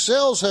 and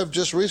sales have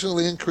just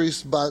recently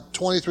increased about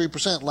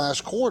 23%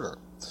 last quarter.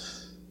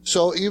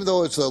 So even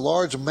though it's a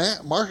large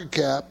market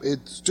cap,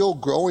 it's still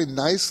growing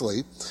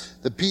nicely.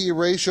 The PE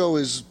ratio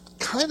is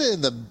kind of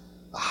in the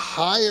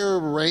higher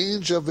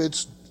range of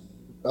its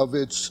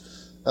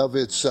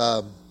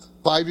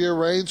 5-year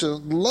range.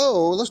 And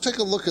Lowe, let's take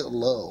a look at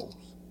Lowe.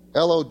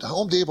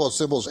 Home Depot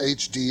symbol is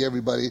HD,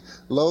 everybody.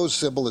 Lowe's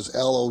symbol is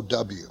LOW.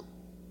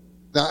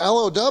 Now,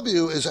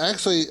 LOW is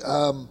actually,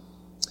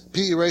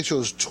 PE ratio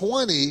is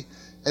 20,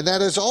 and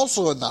that is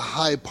also in the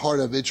high part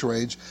of its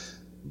range.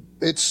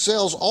 Its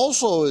sales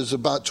also is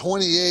about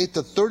 28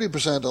 to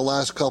 30% the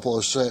last couple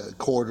of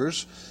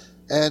quarters.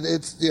 And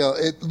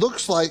it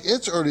looks like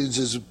its earnings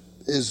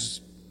is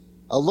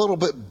a little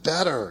bit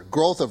better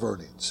growth of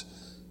earnings.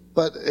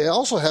 But it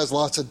also has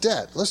lots of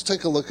debt. Let's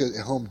take a look at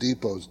Home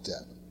Depot's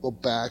debt. Go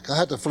back. I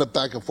have to flip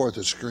back and forth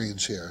the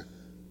screens here.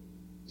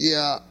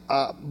 Yeah,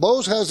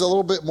 Lowe's has a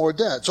little bit more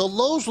debt. So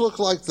Lowe's look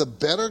like the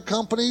better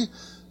company,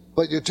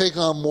 but you're taking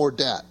on more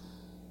debt.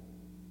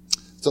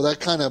 So that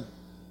kind of,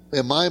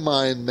 in my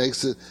mind,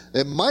 makes it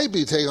might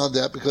be taking on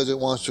debt because it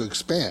wants to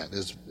expand.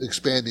 It's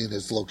expanding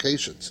its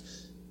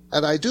locations.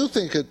 And I do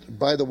think it,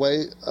 by the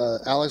way,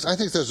 Alex, I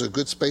think there's a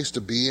good space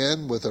to be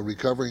in with a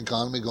recovering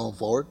economy going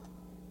forward.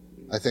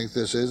 I think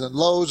this is. And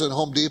Lowe's and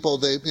Home Depot,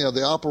 they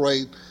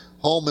operate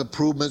home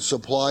improvement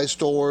supply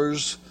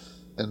stores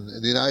in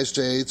the United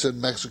States and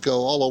Mexico,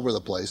 all over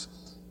the place.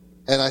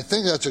 And I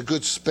think that's a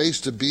good space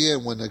to be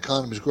in when the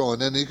economy's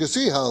growing. And you can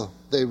see how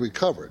they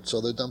recovered,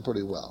 so they've done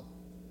pretty well.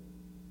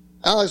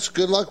 Alex,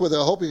 good luck with it.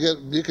 I hope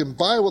you can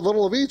buy a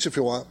little of each if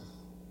you want.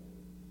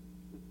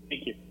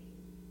 Thank you.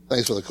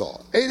 Thanks for the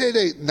call.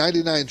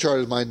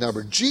 888-99-CHART is my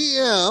number.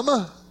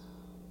 GM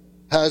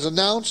has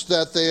announced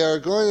that they are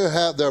going to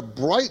have their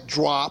Bright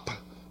Drop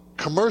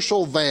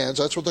commercial vans,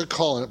 that's what they're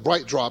calling it,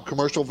 Bright Drop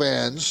commercial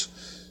vans,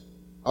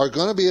 are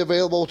going to be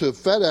available to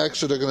FedEx.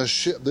 So they're going to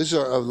ship, these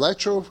are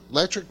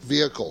electric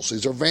vehicles.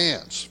 These are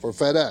vans for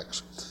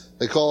FedEx.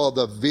 They call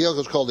the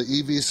vehicles called the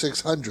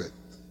EV600.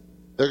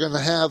 They're going to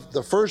have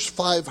the first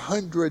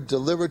 500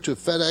 delivered to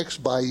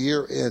FedEx by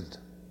year end.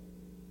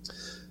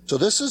 So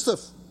this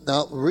is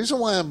now the reason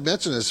why I'm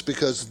mentioning this is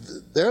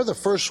because they're the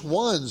first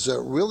ones that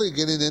are really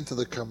getting into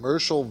the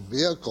commercial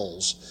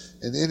vehicles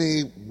in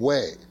any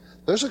way.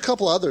 There's a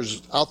couple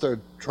others out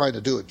there trying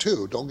to do it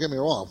too. Don't get me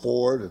wrong,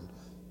 Ford and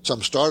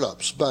some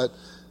startups, but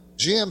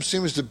GM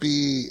seems to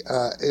be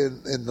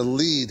in the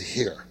lead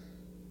here.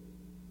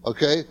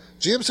 Okay,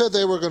 GM said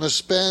they were going to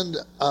spend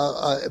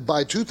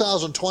by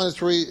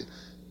 2023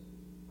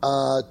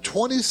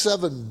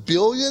 $27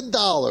 billion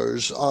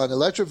on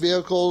electric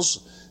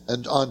vehicles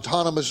and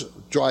autonomous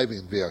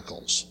driving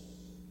vehicles.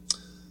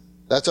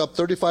 That's up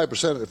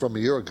 35% from a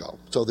year ago.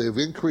 So they've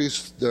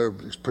increased their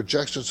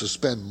projections to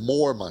spend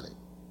more money.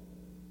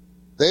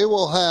 They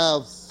will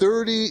have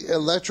 30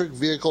 electric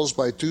vehicles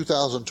by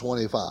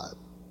 2025.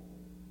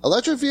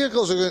 Electric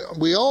vehicles,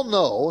 we all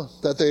know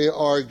that they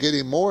are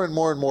getting more and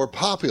more and more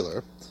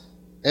popular.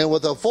 And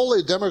with a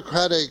fully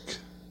democratic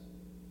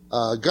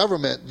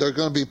government, they're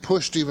going to be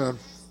pushed even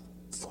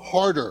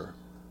harder.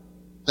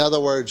 In other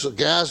words,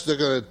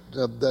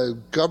 the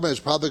government is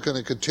probably going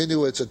to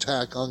continue its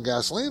attack on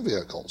gasoline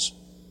vehicles.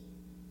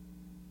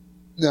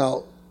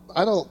 Now,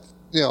 the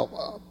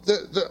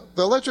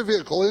electric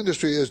vehicle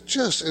industry is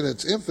just in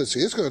its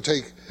infancy. It's going to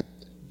take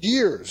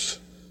years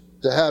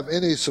to have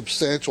any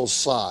substantial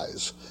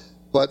size,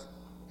 but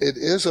it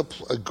is a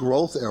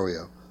growth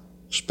area,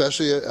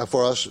 especially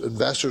for us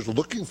investors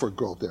looking for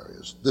growth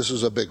areas. This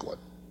is a big one.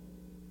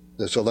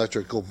 This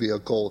electrical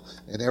vehicle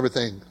and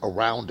everything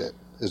around it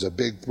is a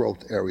big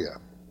growth area.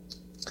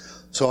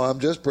 So I'm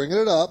just bringing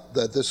it up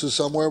that this is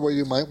somewhere where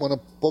you might want to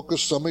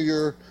focus some of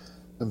your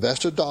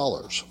invested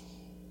dollars.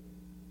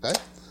 Okay?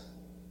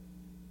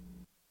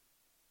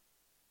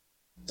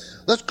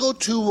 Let's go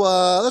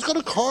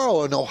to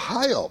Carl in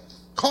Ohio.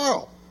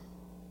 Carl.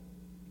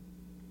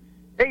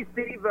 Hey,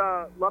 Steve.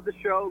 Love the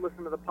show.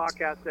 Listen to the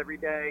podcast every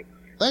day.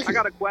 Thank you. I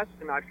got a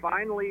question. I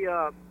finally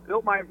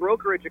built my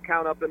brokerage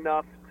account up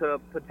enough to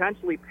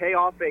potentially pay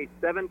off a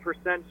 7%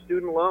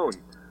 student loan.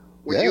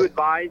 Would you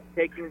advise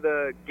taking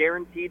the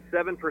guaranteed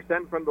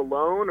 7% from the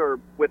loan, or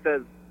with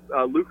as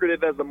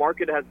lucrative as the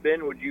market has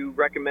been, would you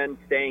recommend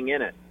staying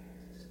in it?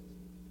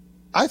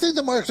 I think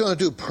the market's going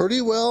to do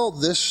pretty well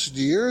this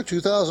year,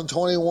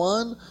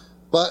 2021.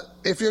 But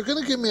if you're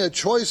going to give me a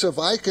choice, if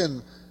I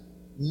can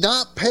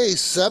not pay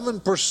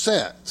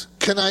 7%,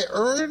 can I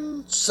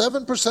earn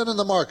 7% in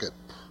the market?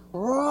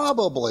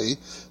 Probably,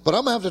 but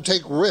I'm going to have to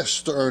take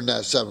risks to earn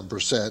that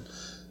 7%.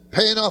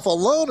 Paying off a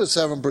loan at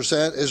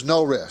 7% is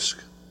no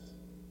risk.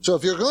 So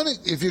if you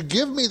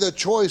give me the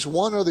choice,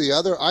 one or the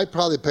other, I'd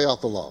probably pay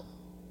off the loan.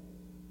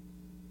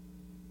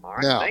 All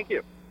right, now, thank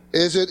you.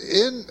 Is it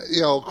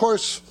of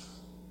course,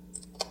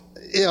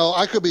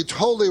 I could be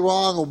totally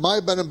wrong. It might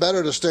have been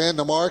better to stay in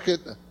the market,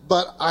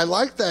 but I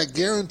like that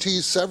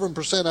guaranteed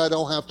 7% I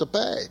don't have to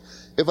pay.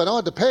 If I don't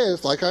have to pay it,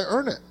 it's like I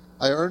earn it.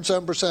 I earn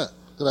 7% because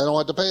I don't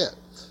have to pay it.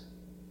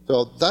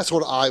 So that's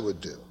what I would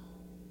do,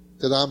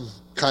 because I'm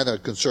kind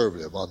of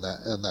conservative on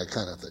that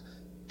kind of thing.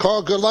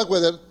 Carl, good luck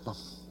with it.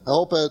 I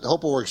hope it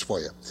works for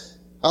you.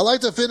 I'd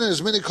like to fit in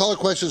as many caller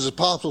questions as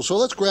possible, so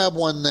let's grab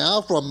one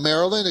now from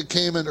Maryland. It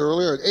came in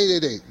earlier at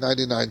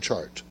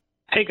 888-99-CHART.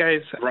 Hey, guys.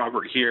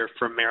 Robert here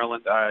from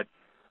Maryland. I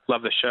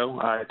love the show.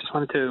 I just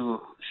wanted to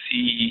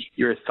see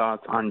your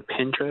thoughts on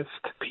Pinterest,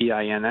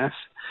 P-I-N-S.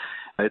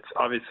 It's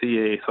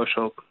obviously a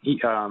social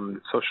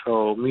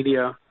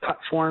media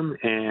platform,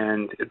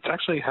 and it's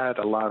actually had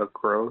a lot of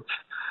growth,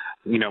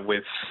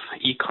 with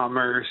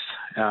e-commerce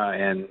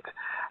and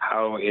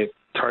how it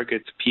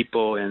targets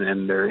people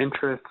and their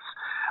interests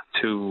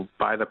to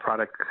buy the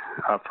product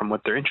from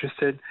what they're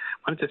interested.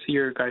 Wanted to see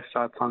your guys'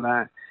 thoughts on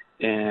that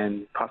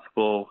and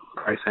possible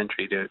price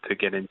entry to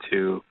get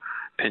into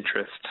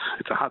Pinterest.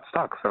 It's a hot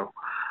stock, so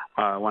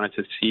I wanted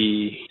to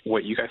see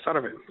what you guys thought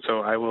of it. So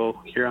I will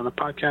hear on the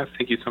podcast.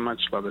 Thank you so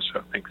much. Love the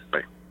show. Thanks.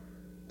 Bye.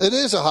 It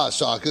is a hot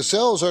stock. The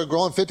sales are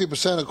growing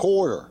 50% a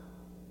quarter.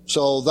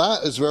 So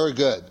that is very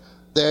good.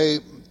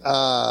 They're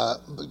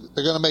going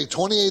to make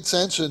 28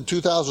 cents in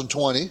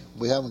 2020.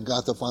 We haven't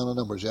got the final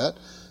numbers yet.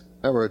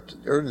 Remember,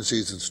 earnings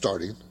season's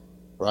starting,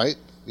 right?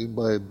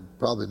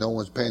 Probably no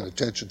one's paying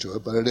attention to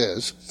it, but it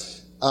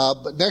is.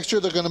 But next year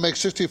they're going to make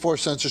 64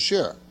 cents a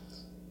share.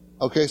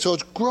 Okay, so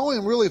it's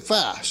growing really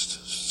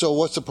fast. So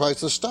what's the price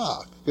of the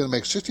stock? It's going to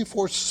make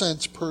 64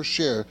 cents per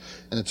share,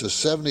 and it's a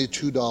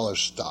 $72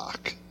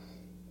 stock.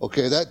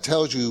 Okay, that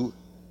tells you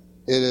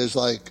it is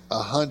like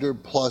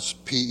 100+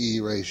 PE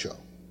ratio.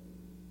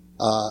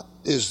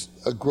 Is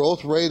a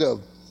growth rate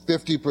of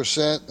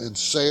 50% in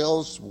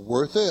sales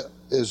worth it?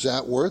 Is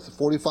that worth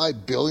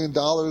 $45 billion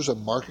of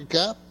market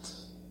cap?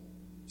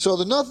 So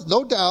there's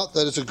no doubt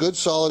that it's a good,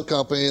 solid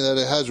company, that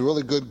it has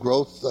really good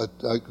growth,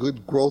 a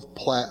good growth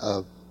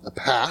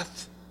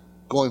path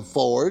going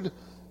forward.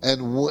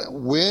 And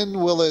when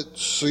will it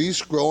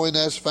cease growing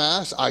as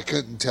fast? I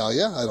couldn't tell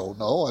you. I don't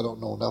know. I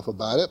don't know enough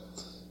about it.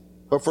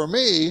 But for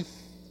me,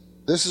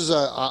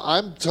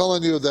 I'm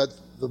telling you that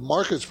the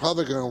market's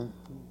probably going to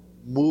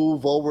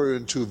move over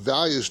into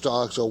value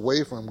stocks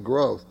away from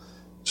growth.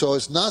 So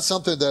it's not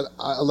something that,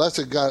 unless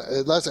it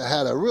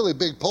had a really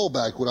big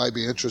pullback, would I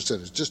be interested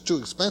in. It's just too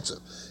expensive.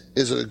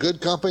 Is it a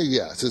good company?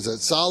 Yes. Is it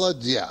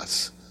solid?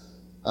 Yes.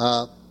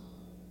 But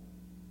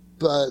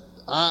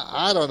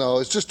I don't know.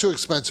 It's just too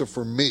expensive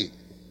for me.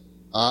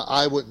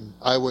 I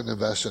wouldn't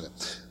invest in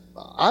it.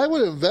 I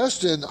would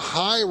invest in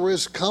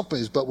high-risk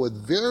companies, but with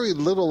very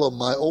little of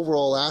my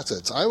overall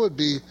assets. I would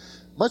be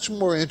much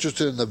more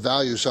interested in the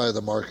value side of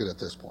the market at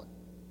this point.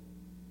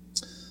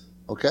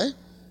 Okay?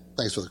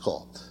 Thanks for the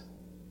call.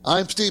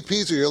 I'm Steve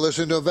Peasley. You're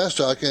listening to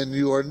InvestTalk, and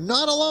you are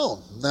not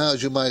alone. Now,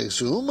 as you might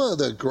assume,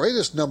 the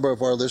greatest number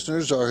of our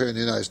listeners are here in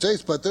the United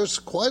States, but there's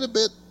quite a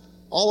bit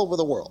all over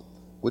the world,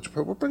 which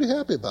we're pretty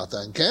happy about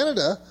that. In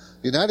Canada,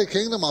 United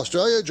Kingdom,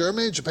 Australia,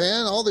 Germany,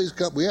 Japan, all these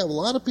we have a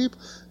lot of people.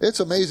 It's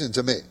amazing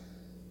to me.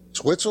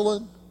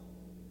 Switzerland.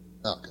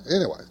 Okay.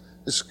 Anyway,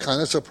 it's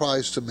kind of a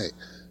surprise to me.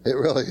 It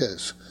really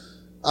is.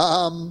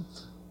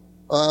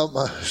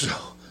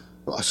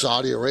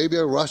 Saudi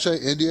Arabia, Russia,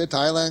 India,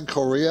 Thailand,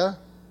 Korea.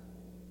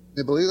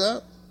 You believe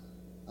that?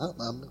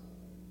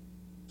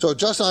 So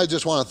Justin and I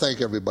just want to thank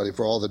everybody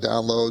for all the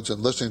downloads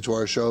and listening to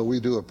our show. We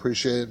do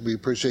appreciate it. We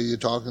appreciate you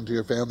talking to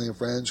your family and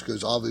friends,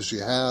 because obviously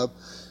you have.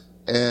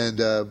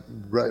 And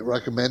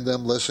recommend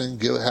them, listen,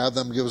 have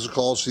them give us a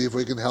call, see if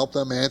we can help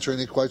them answer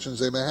any questions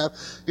they may have.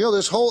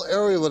 This whole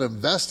area of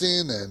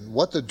investing and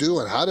what to do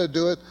and how to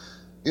do it,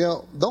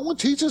 no one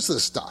teaches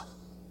this stuff.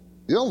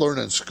 You don't learn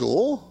in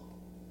school.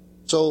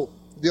 So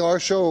our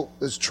show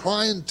is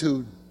trying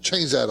to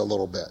change that a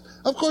little bit.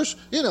 Of course,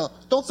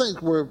 don't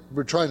think we're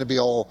trying to be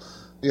all,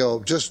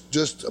 just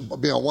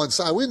be on one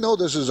side. We know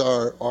this is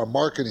our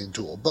marketing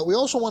tool, but we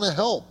also want to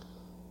help.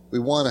 We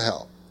want to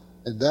help.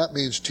 And that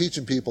means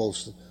teaching people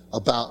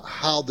about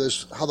how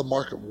the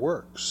market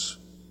works.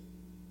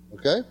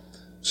 Okay?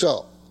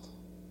 So,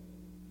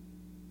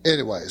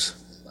 anyways,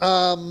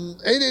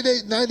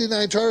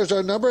 888-99-CHART is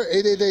our number,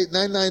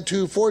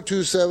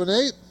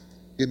 888-992-4278.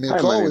 Give me a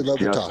call. We'd love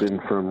to talk. Justin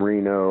from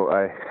Reno.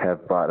 I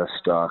have bought a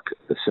stock.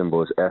 The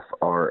symbol is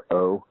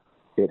FRO.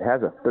 It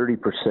has a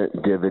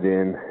 30%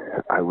 dividend.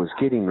 I was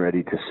getting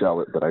ready to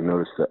sell it, but I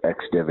noticed the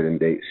ex-dividend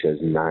date says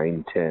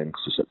 9/10,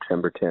 so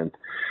September 10th.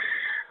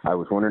 I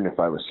was wondering if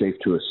I was safe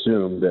to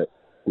assume that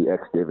the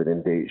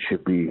ex-dividend date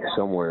should be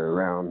somewhere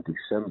around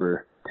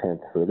December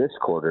 10th for this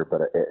quarter,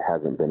 but it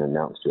hasn't been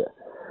announced yet.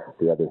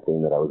 The other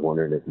thing that I was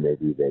wondering is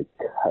maybe they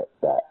cut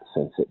that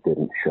since it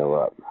didn't show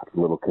up. I'm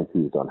a little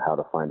confused on how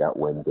to find out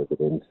when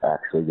dividends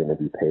actually going to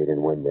be paid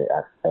and when the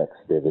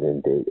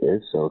ex-dividend date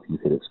is. So if you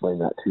could explain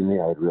that to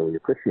me, I'd really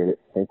appreciate it.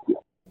 Thank you.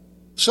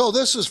 So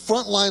this is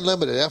Frontline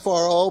Limited.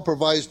 FRO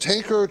provides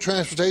tanker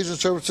transportation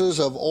services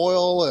of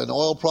oil and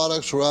oil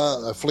products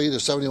throughout a fleet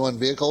of 71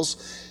 vehicles.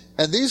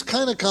 And these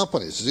kind of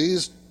companies,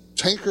 these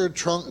tanker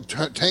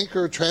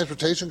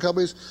transportation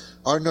companies,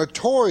 are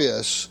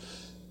notorious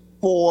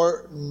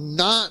for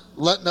not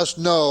letting us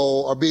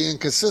know or being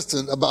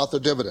consistent about their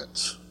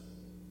dividends.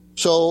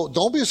 So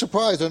don't be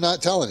surprised they're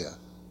not telling you,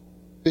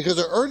 because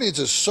their earnings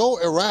is so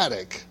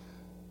erratic.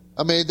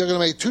 I mean, they're going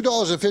to make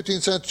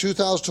 $2.15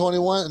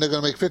 2021, and they're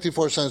going to make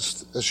 54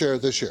 cents a share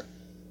this year.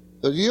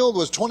 The yield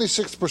was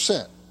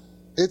 26%.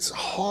 It's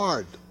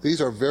hard.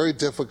 These are very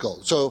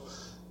difficult. So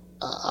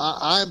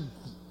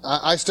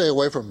I stay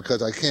away from them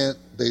because I can't.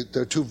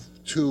 They're too.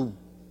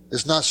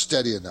 It's not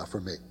steady enough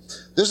for me.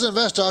 This is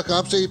Invest Talk.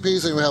 I'm Steve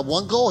Peasley, and we have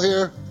one goal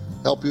here: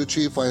 help you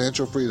achieve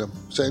financial freedom.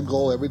 Same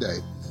goal every day.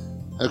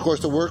 And of course,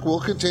 the work will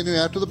continue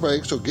after the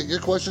break. So get your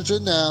questions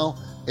in now.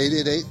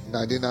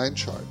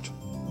 888-99-CHART.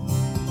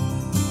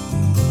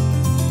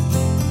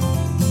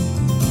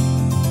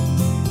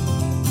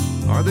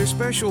 Are there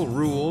special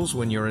rules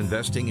when you're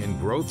investing in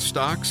growth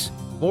stocks?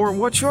 Or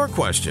what's your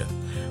question?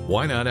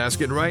 Why not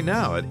ask it right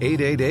now at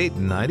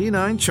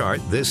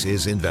 888-99-CHART? This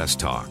is Invest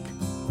Talk.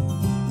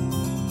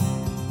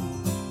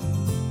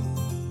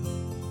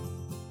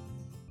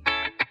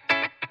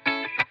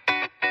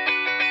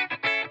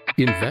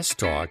 Invest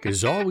Talk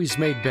is always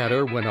made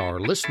better when our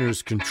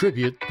listeners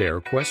contribute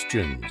their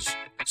questions.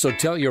 So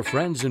tell your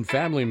friends and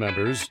family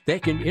members they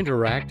can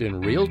interact in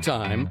real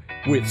time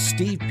with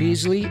Steve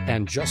Peasley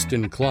and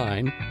Justin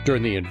Klein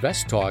during the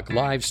Invest Talk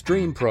live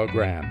stream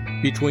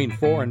program between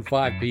 4 and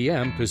 5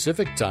 p.m.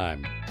 Pacific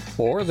Time.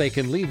 Or they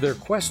can leave their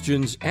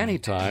questions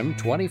anytime,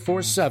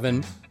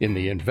 24/7 in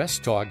the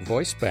Invest Talk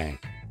voice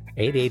bank.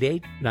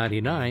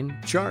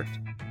 888-99-CHART.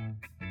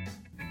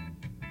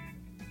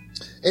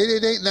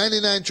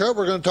 888-99-CHART.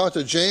 We're going to talk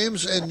to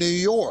James in New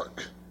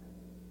York.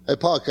 Hey,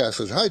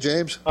 podcasters. Hi,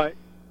 James. Hi.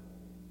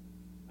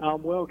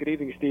 Well, good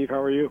evening, Steve.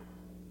 How are you?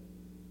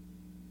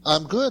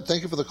 I'm good.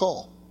 Thank you for the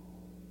call.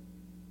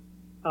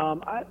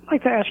 I'd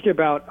like to ask you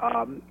about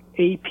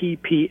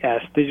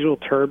APPS, Digital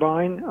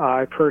Turbine.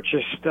 I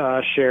purchased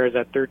shares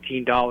at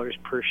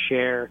 $13 per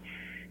share,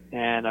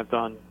 and I've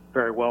done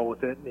very well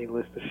with it,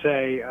 needless to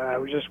say. I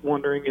was just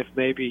wondering if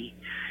maybe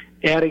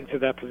adding to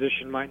that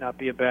position might not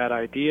be a bad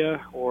idea,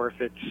 or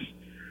if it's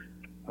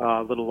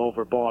a little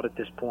overbought at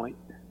this point.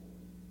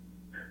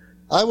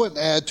 I wouldn't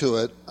add to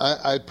it.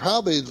 I'd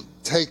probably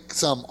take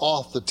some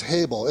off the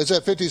table. It's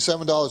at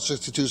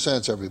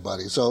 $57.62,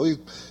 everybody. So he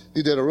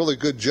did a really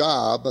good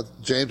job,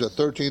 James, at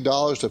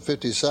 $13 to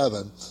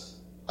 $57.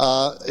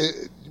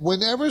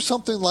 Whenever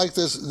something like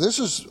this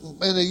is,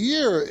 in a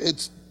year,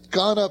 it's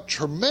gone up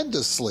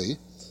tremendously.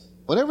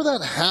 Whenever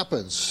that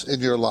happens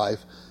in your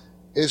life,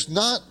 it's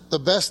not the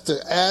best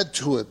to add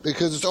to it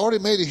because it's already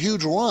made a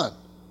huge run.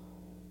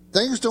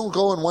 Things don't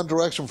go in one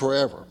direction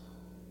forever.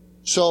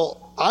 So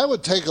I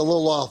would take a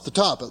little off the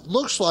top. It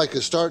looks like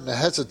it's starting to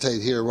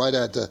hesitate here right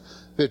at the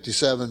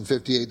 $57,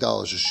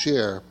 $58 a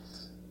share.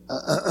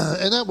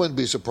 And that wouldn't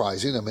be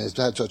surprising. I mean, it's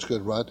had such a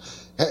good run.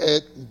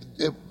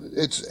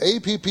 It's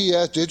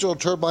APPS, Digital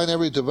Turbine.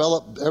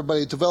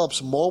 Everybody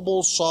develops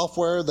mobile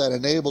software that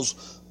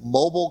enables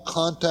mobile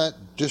content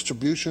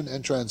distribution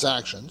and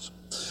transactions.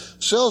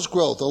 Sales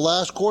growth, the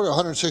last quarter,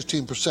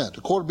 116%.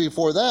 The quarter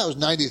before that was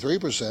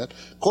 93%.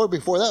 The quarter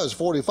before that was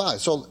 45%.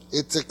 So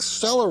it's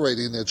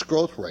accelerating its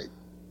growth rate.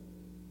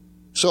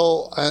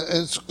 So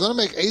it's going to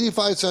make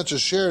 85 cents a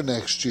share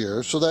next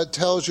year. So that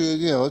tells you,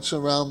 it's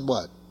around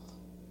what?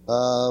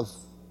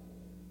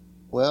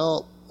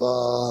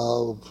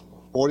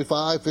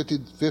 45,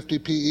 50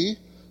 PE,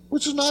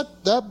 which is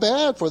not that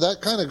bad for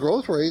that kind of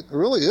growth rate. It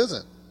really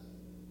isn't.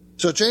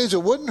 So, James,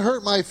 it wouldn't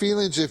hurt my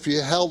feelings if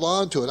you held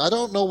on to it. I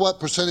don't know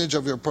what percentage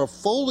of your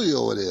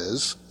portfolio it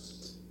is,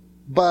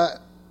 but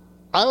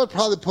I would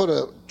probably put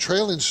a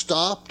trailing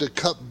stop to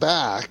cut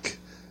back.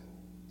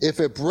 If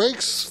it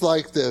breaks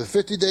like the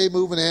 50-day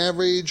moving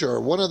average or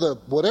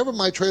whatever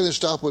my trailing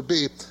stop would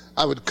be,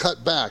 I would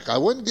cut back. I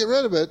wouldn't get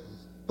rid of it,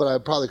 but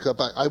I'd probably cut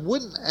back. I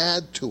wouldn't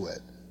add to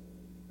it.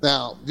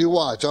 Now, you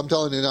watch. I'm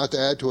telling you not to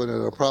add to it, and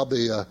it'll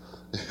probably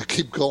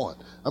keep going.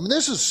 I mean,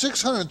 this is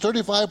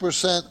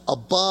 635%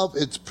 above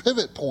its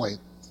pivot point,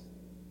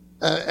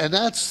 and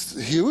that's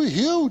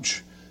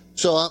huge.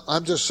 So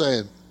I'm just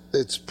saying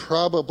it's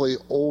probably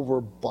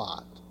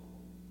overbought,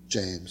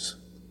 James,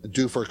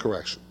 due for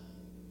correction.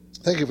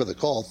 Thank you for the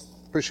call.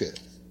 Appreciate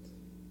it.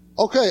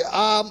 Okay,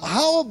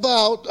 how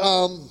about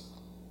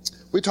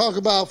we talk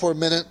about for a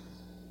minute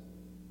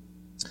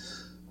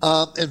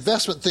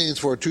investment themes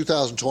for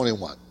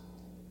 2021.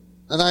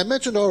 And I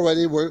mentioned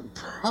already, we're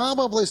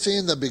probably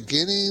seeing the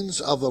beginnings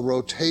of a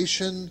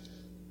rotation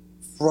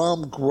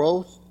from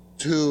growth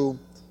to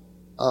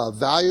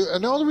value.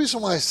 And the only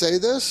reason why I say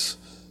this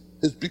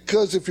is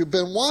because if you've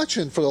been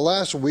watching for the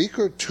last week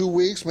or 2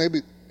 weeks,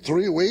 maybe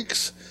 3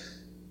 weeks,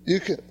 you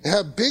can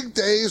have big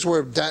days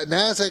where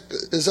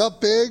NASDAQ is up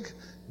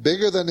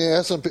bigger than the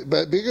S&P,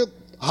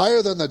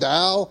 higher than the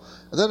Dow,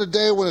 and then a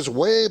day when it's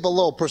way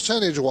below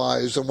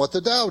percentage-wise than what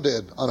the Dow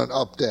did on an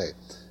up day.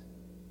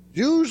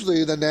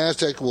 Usually the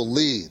NASDAQ will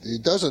lead.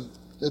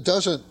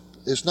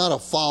 It's not a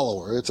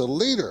follower, it's a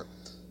leader.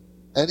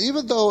 And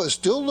even though it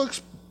still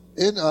looks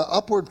in an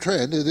upward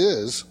trend, it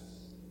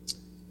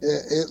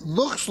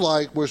looks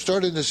like we're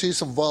starting to see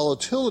some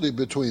volatility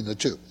between the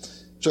two.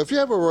 So if you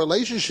have a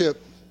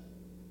relationship,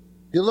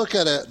 you look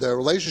at the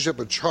relationship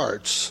of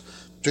charts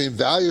between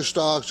value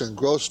stocks and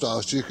growth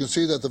stocks, you can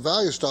see that the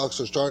value stocks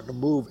are starting to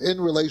move in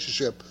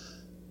relationship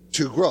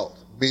to growth,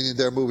 meaning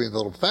they're moving a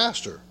little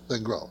faster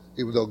than growth,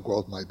 even though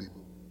growth might be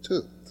moving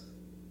too.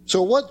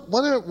 So what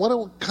are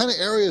kind of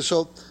areas?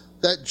 So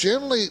that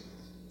generally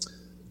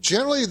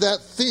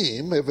that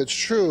theme, if it's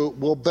true,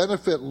 will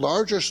benefit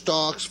larger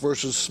stocks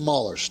versus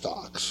smaller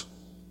stocks.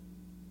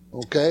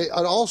 Okay,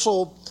 and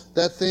also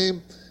that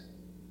theme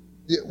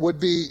would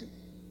be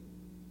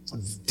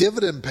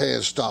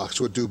dividend-paying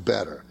stocks would do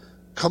better.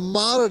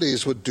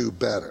 Commodities would do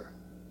better.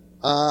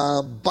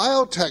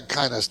 Biotech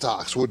kind of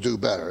stocks would do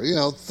better. You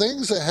know,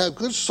 things that have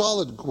good,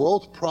 solid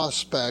growth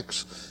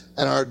prospects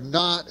and are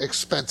not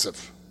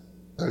expensive.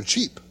 They're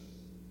cheap.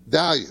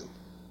 Value.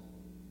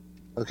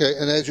 Okay,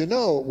 and as you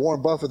know,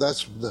 Warren Buffett,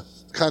 that's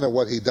kind of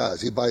what he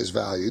does. He buys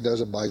value. He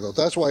doesn't buy growth.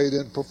 That's why he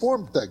didn't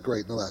perform that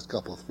great in the last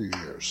few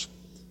years.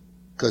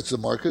 Because the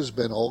market has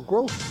been all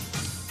growth.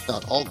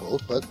 Not all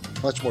growth, but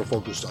much more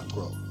focused on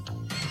growth.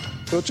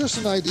 So just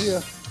an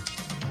idea.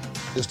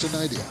 Just an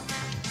idea.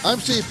 I'm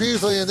Steve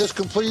Peasley, and this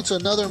completes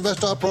another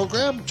InvestTalk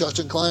program.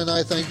 Justin Klein and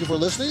I thank you for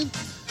listening,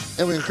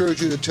 and we encourage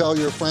you to tell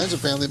your friends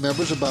and family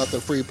members about the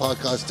free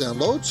podcast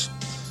downloads.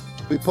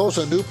 We post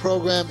a new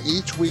program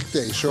each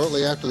weekday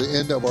shortly after the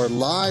end of our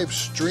live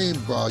stream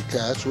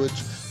broadcast,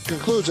 which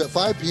concludes at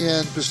 5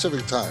 p.m.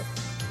 Pacific time.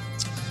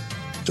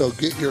 So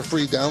get your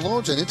free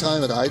downloads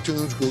anytime at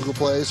iTunes, Google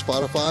Play,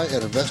 Spotify,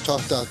 and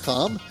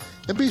InvestTalk.com,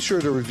 and be sure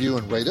to review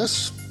and rate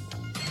us.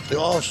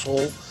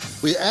 Also,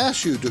 we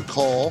ask you to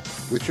call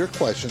with your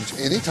questions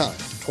anytime,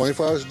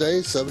 24 hours a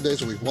day, 7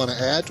 days a week. We want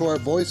to add to our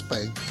voice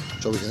bank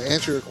so we can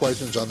answer your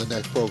questions on the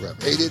next program.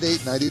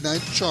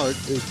 888-99-CHART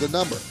is the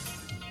number.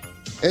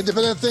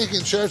 Independent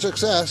thinking, share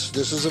success.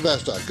 This is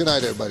InvestTalk. Good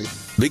night, everybody.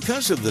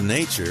 Because of the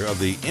nature of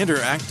the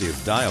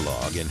interactive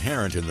dialogue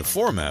inherent in the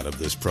format of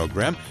this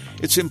program,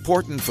 it's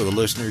important for the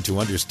listener to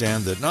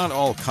understand that not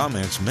all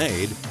comments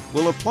made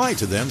will apply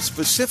to them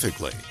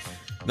specifically.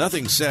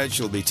 Nothing said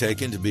shall be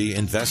taken to be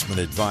investment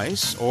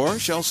advice, or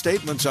shall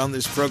statements on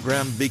this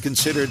program be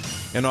considered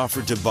an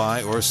offer to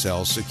buy or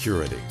sell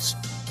securities.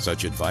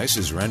 Such advice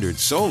is rendered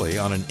solely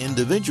on an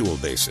individual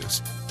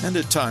basis, and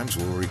at times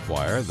will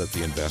require that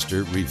the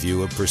investor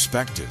review a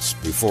prospectus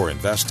before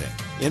investing.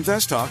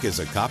 InvestTalk is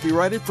a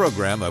copyrighted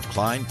program of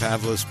Klein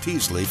Pavlis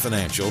Peasley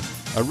Financial,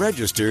 a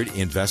registered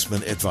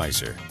investment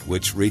advisor,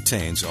 which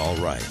retains all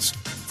rights.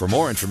 For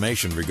more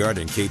information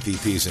regarding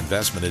KPP's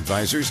investment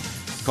advisors,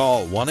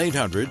 call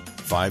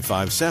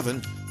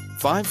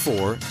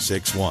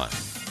 1-800-557-5461.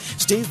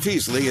 Steve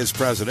Peasley is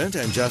President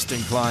and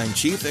Justin Klein,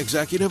 Chief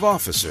Executive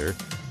Officer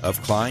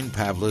of Klein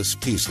Pavlis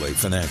Peasley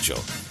Financial.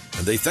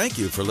 And they thank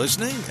you for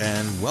listening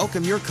and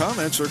welcome your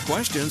comments or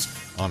questions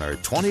on our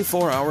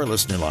 24-hour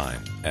listener line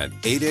at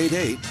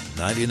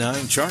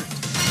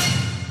 888-99-CHART.